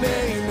your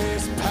name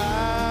is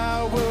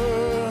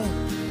power,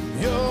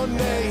 your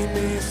name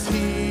is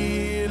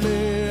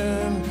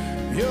healing,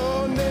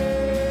 your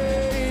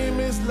name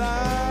is life.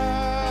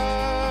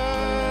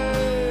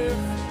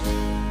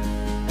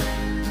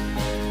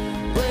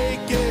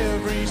 Break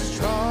every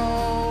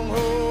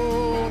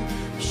stronghold,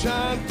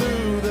 shine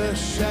through the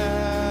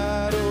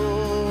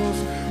shadows,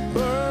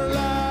 burn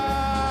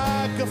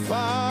like a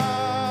fire.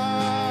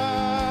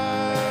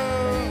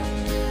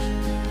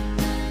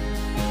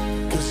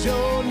 'Cause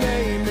your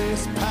name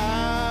is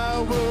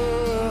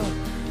power,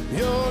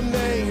 your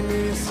name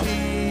is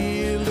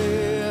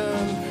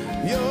healing,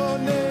 your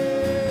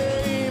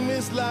name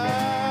is life.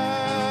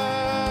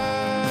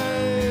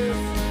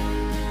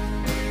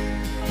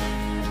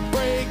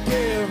 Break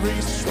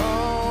every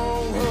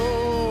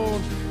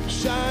stronghold,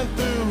 shine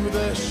through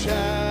the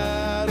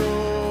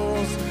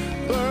shadows,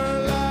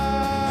 burn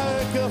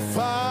like a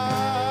fire.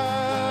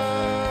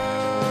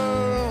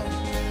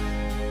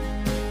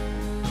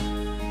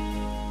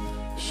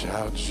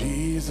 Shout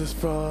Jesus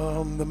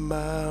from the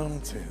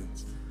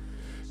mountains,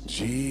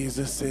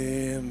 Jesus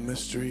in the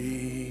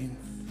street,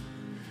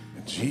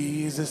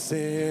 Jesus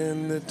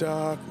in the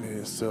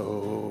darkness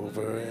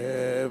over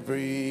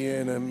every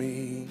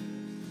enemy.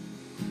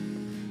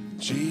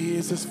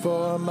 Jesus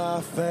for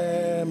my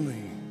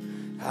family,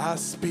 I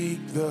speak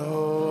the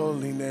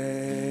holy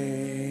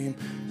name,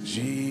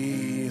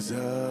 Jesus.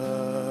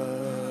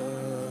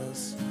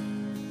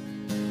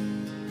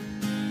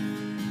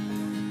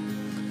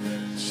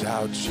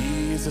 Shout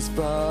Jesus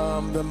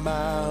from the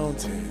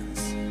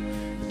mountains,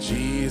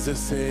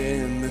 Jesus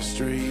in the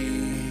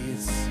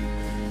streets,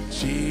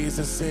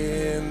 Jesus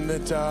in the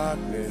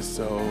darkness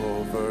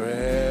over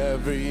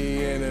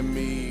every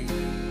enemy.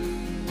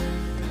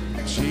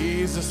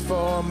 Jesus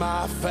for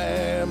my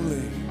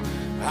family,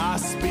 I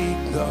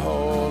speak the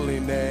holy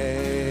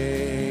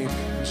name,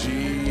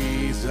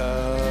 Jesus.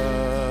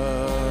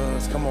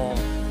 Come on.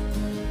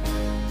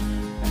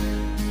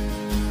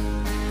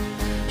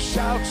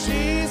 Shout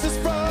Jesus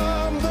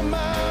from the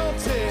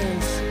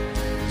mountains,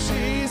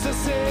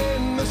 Jesus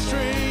in the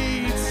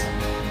streets,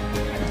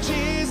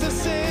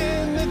 Jesus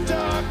in the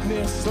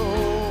darkness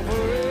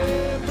over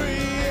every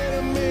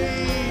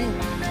enemy.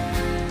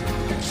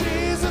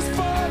 Jesus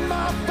for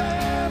my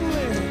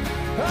family,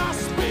 I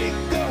speak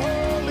the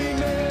holy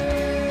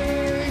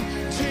name,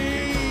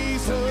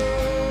 Jesus.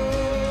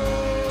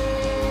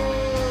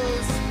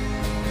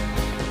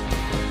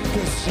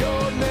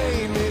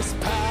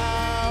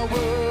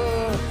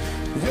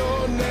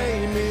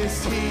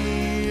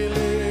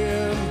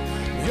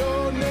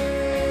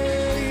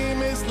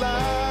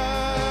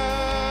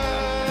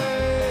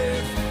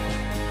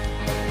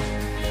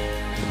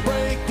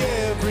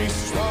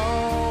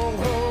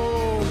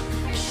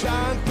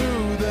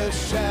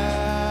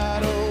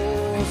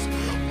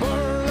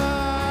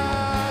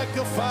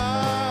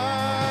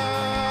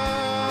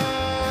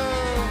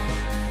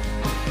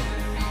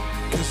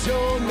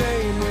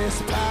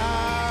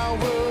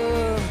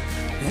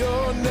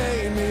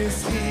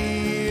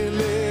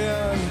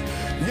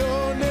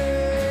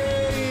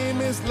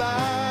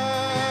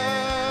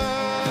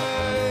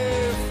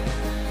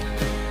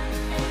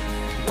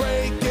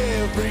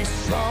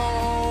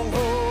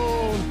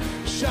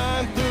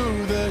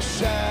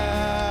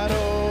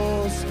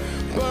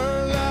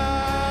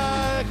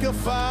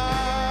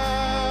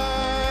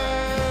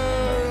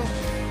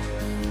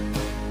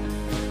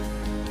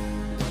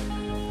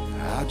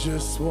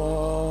 just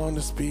want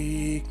to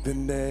speak the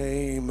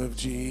name of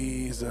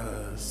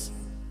Jesus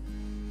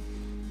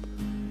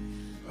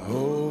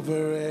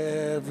over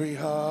every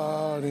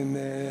heart and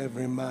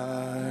every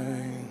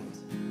mind.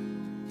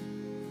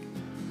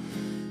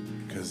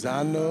 'Cause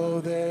I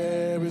know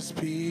there is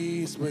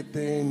peace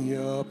within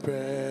your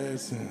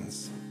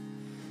presence.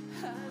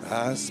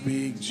 I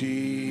speak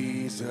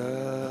Jesus.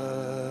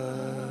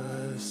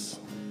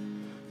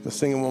 Let's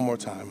sing it one more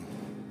time.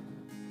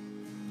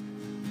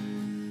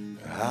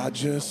 I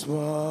just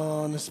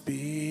want to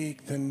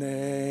speak the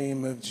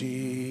name of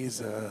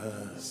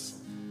Jesus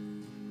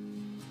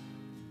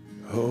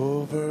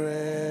over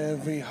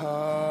every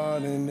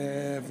heart and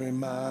every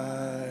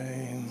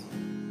mind.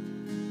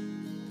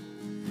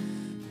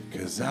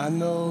 'Cause I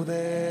know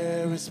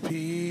there is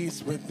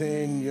peace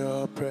within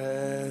your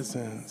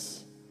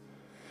presence.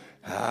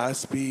 I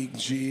speak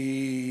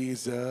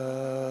Jesus.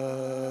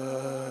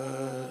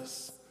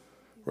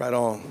 Right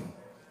on.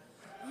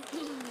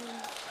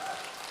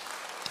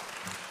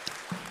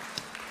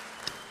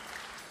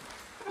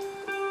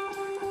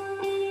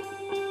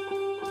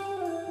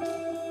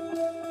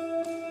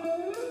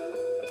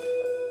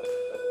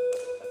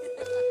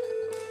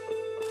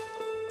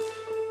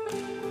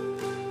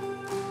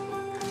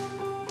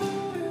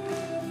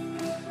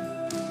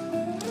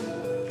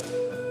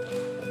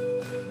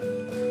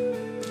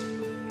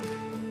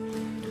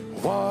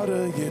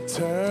 Water you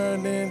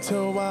turn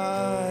into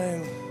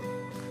wine.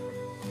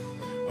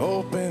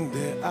 Open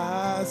the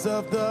eyes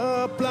of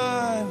the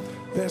blind.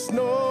 There's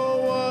no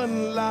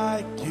one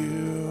like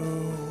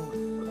you.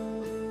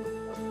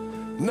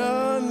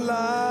 None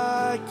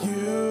like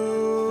you.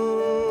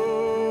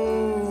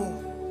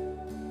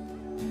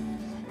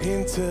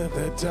 Into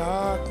the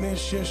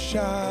darkness you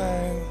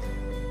shine.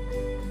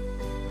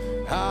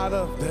 Out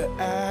of the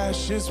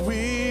ashes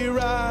we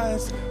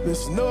rise.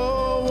 There's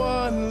no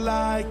one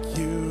like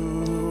you.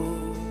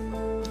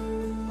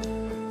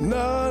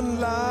 None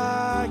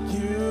like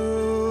you.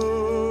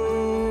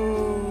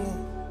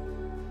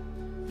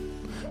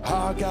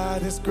 Our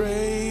God is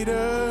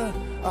greater.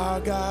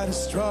 Our God is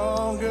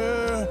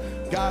stronger.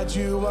 God,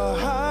 you are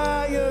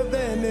higher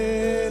than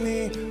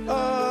any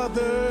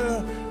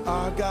other.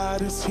 Our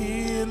God is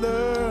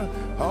healer.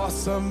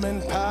 Awesome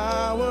in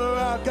power.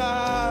 Our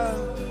God.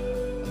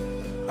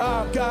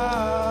 Our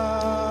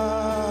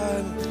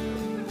God.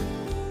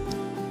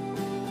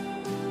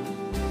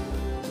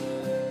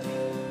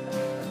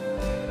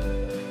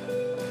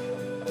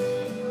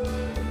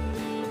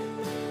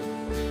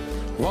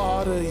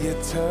 Water you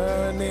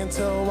turn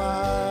into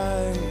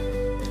wine.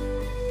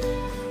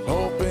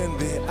 Open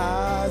the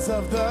eyes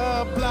of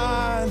the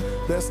blind.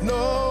 There's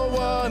no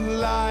one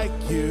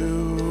like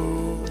you.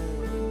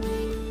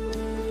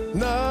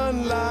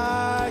 None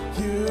like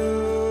you.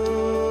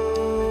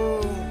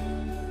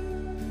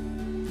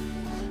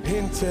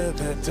 Into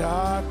the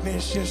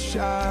darkness you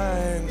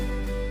shine.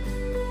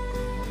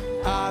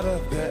 Out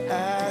of the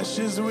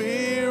ashes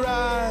we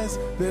rise.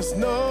 There's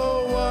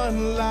no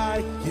one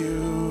like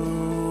you.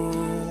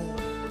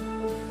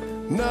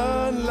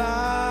 None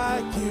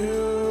like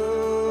you.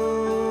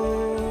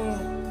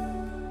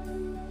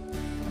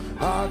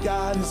 Our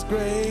God is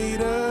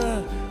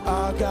greater.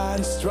 Our God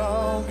is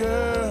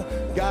stronger.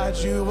 God,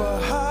 you are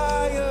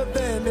higher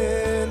than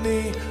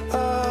any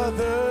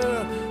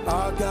other.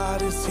 Our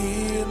God is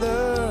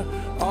healer.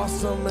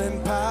 Awesome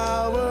in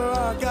power.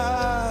 Our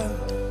God.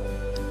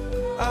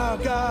 Our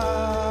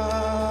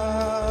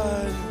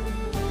God.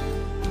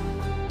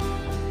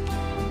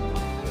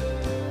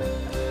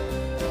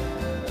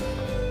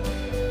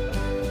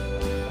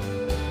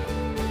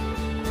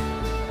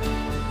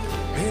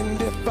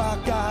 And if our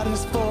God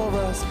is for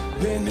us,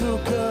 then who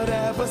could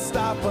ever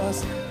stop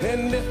us?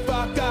 And if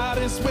our God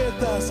is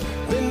with us,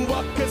 then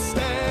what could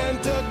stand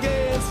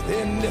against?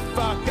 And if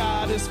our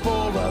God is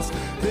for us,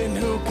 then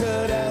who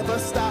could ever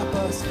stop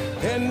us?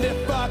 And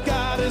if our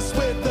God is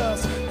with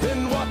us,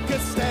 then what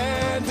could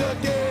stand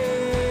against?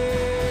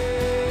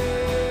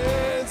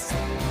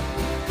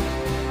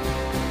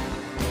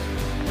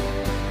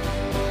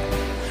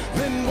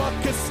 Then what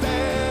could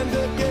stand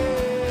against?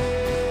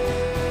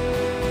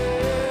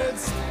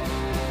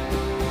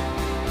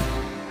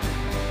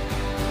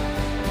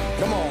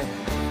 Come on.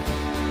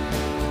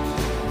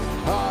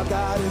 Our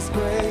God is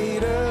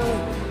greater.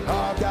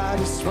 Our God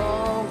is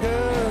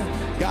stronger.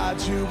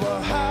 God, you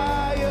are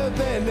higher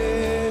than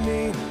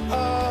any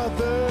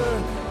other.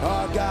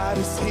 Our God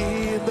is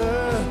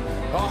healer.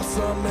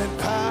 Awesome in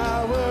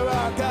power.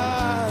 Our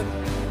God.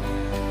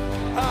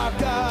 Our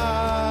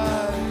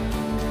God.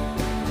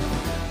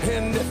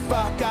 And if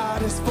our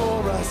God is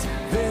for us,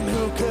 then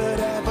who could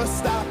ever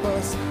stop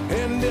us?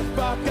 And if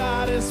our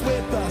God is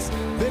with us,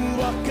 then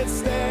what could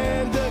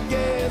stand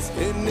against?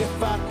 And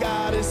if our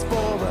God is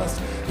for us,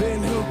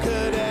 then who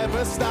could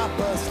ever stop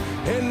us?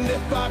 And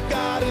if our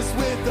God is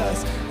with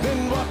us,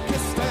 then what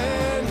could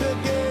stand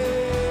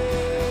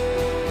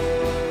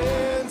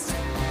against?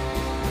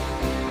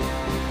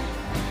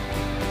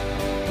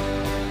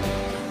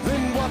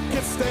 Then what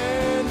could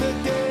stand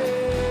against?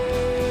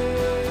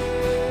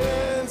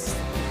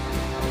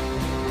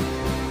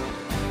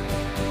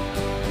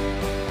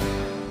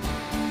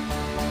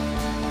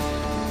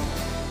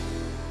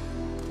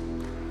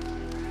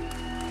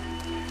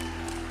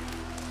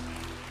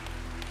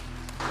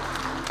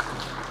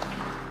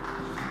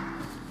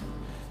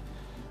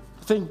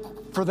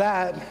 think for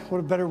that, what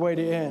a better way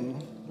to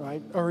end,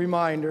 right? A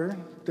reminder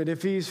that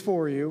if he's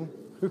for you,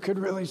 who could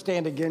really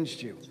stand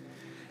against you?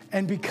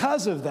 And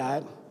because of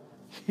that,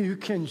 you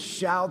can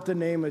shout the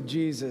name of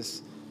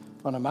Jesus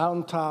on the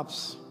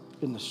mountaintops,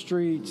 in the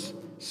streets,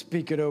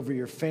 speak it over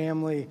your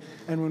family.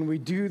 And when we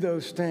do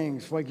those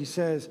things, like he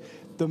says,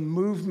 the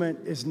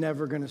movement is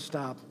never going to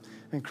stop.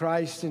 And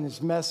Christ and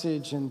his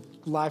message and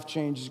life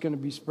change is going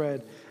to be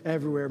spread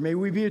everywhere. May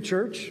we be a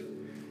church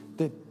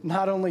that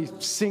not only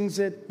sings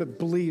it, but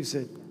believes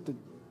it, that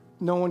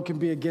no one can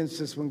be against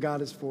us when God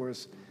is for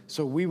us.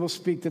 So we will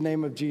speak the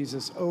name of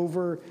Jesus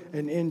over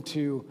and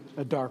into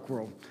a dark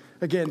world.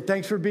 Again,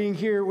 thanks for being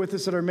here with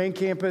us at our main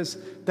campus.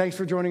 Thanks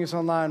for joining us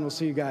online. We'll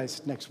see you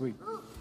guys next week.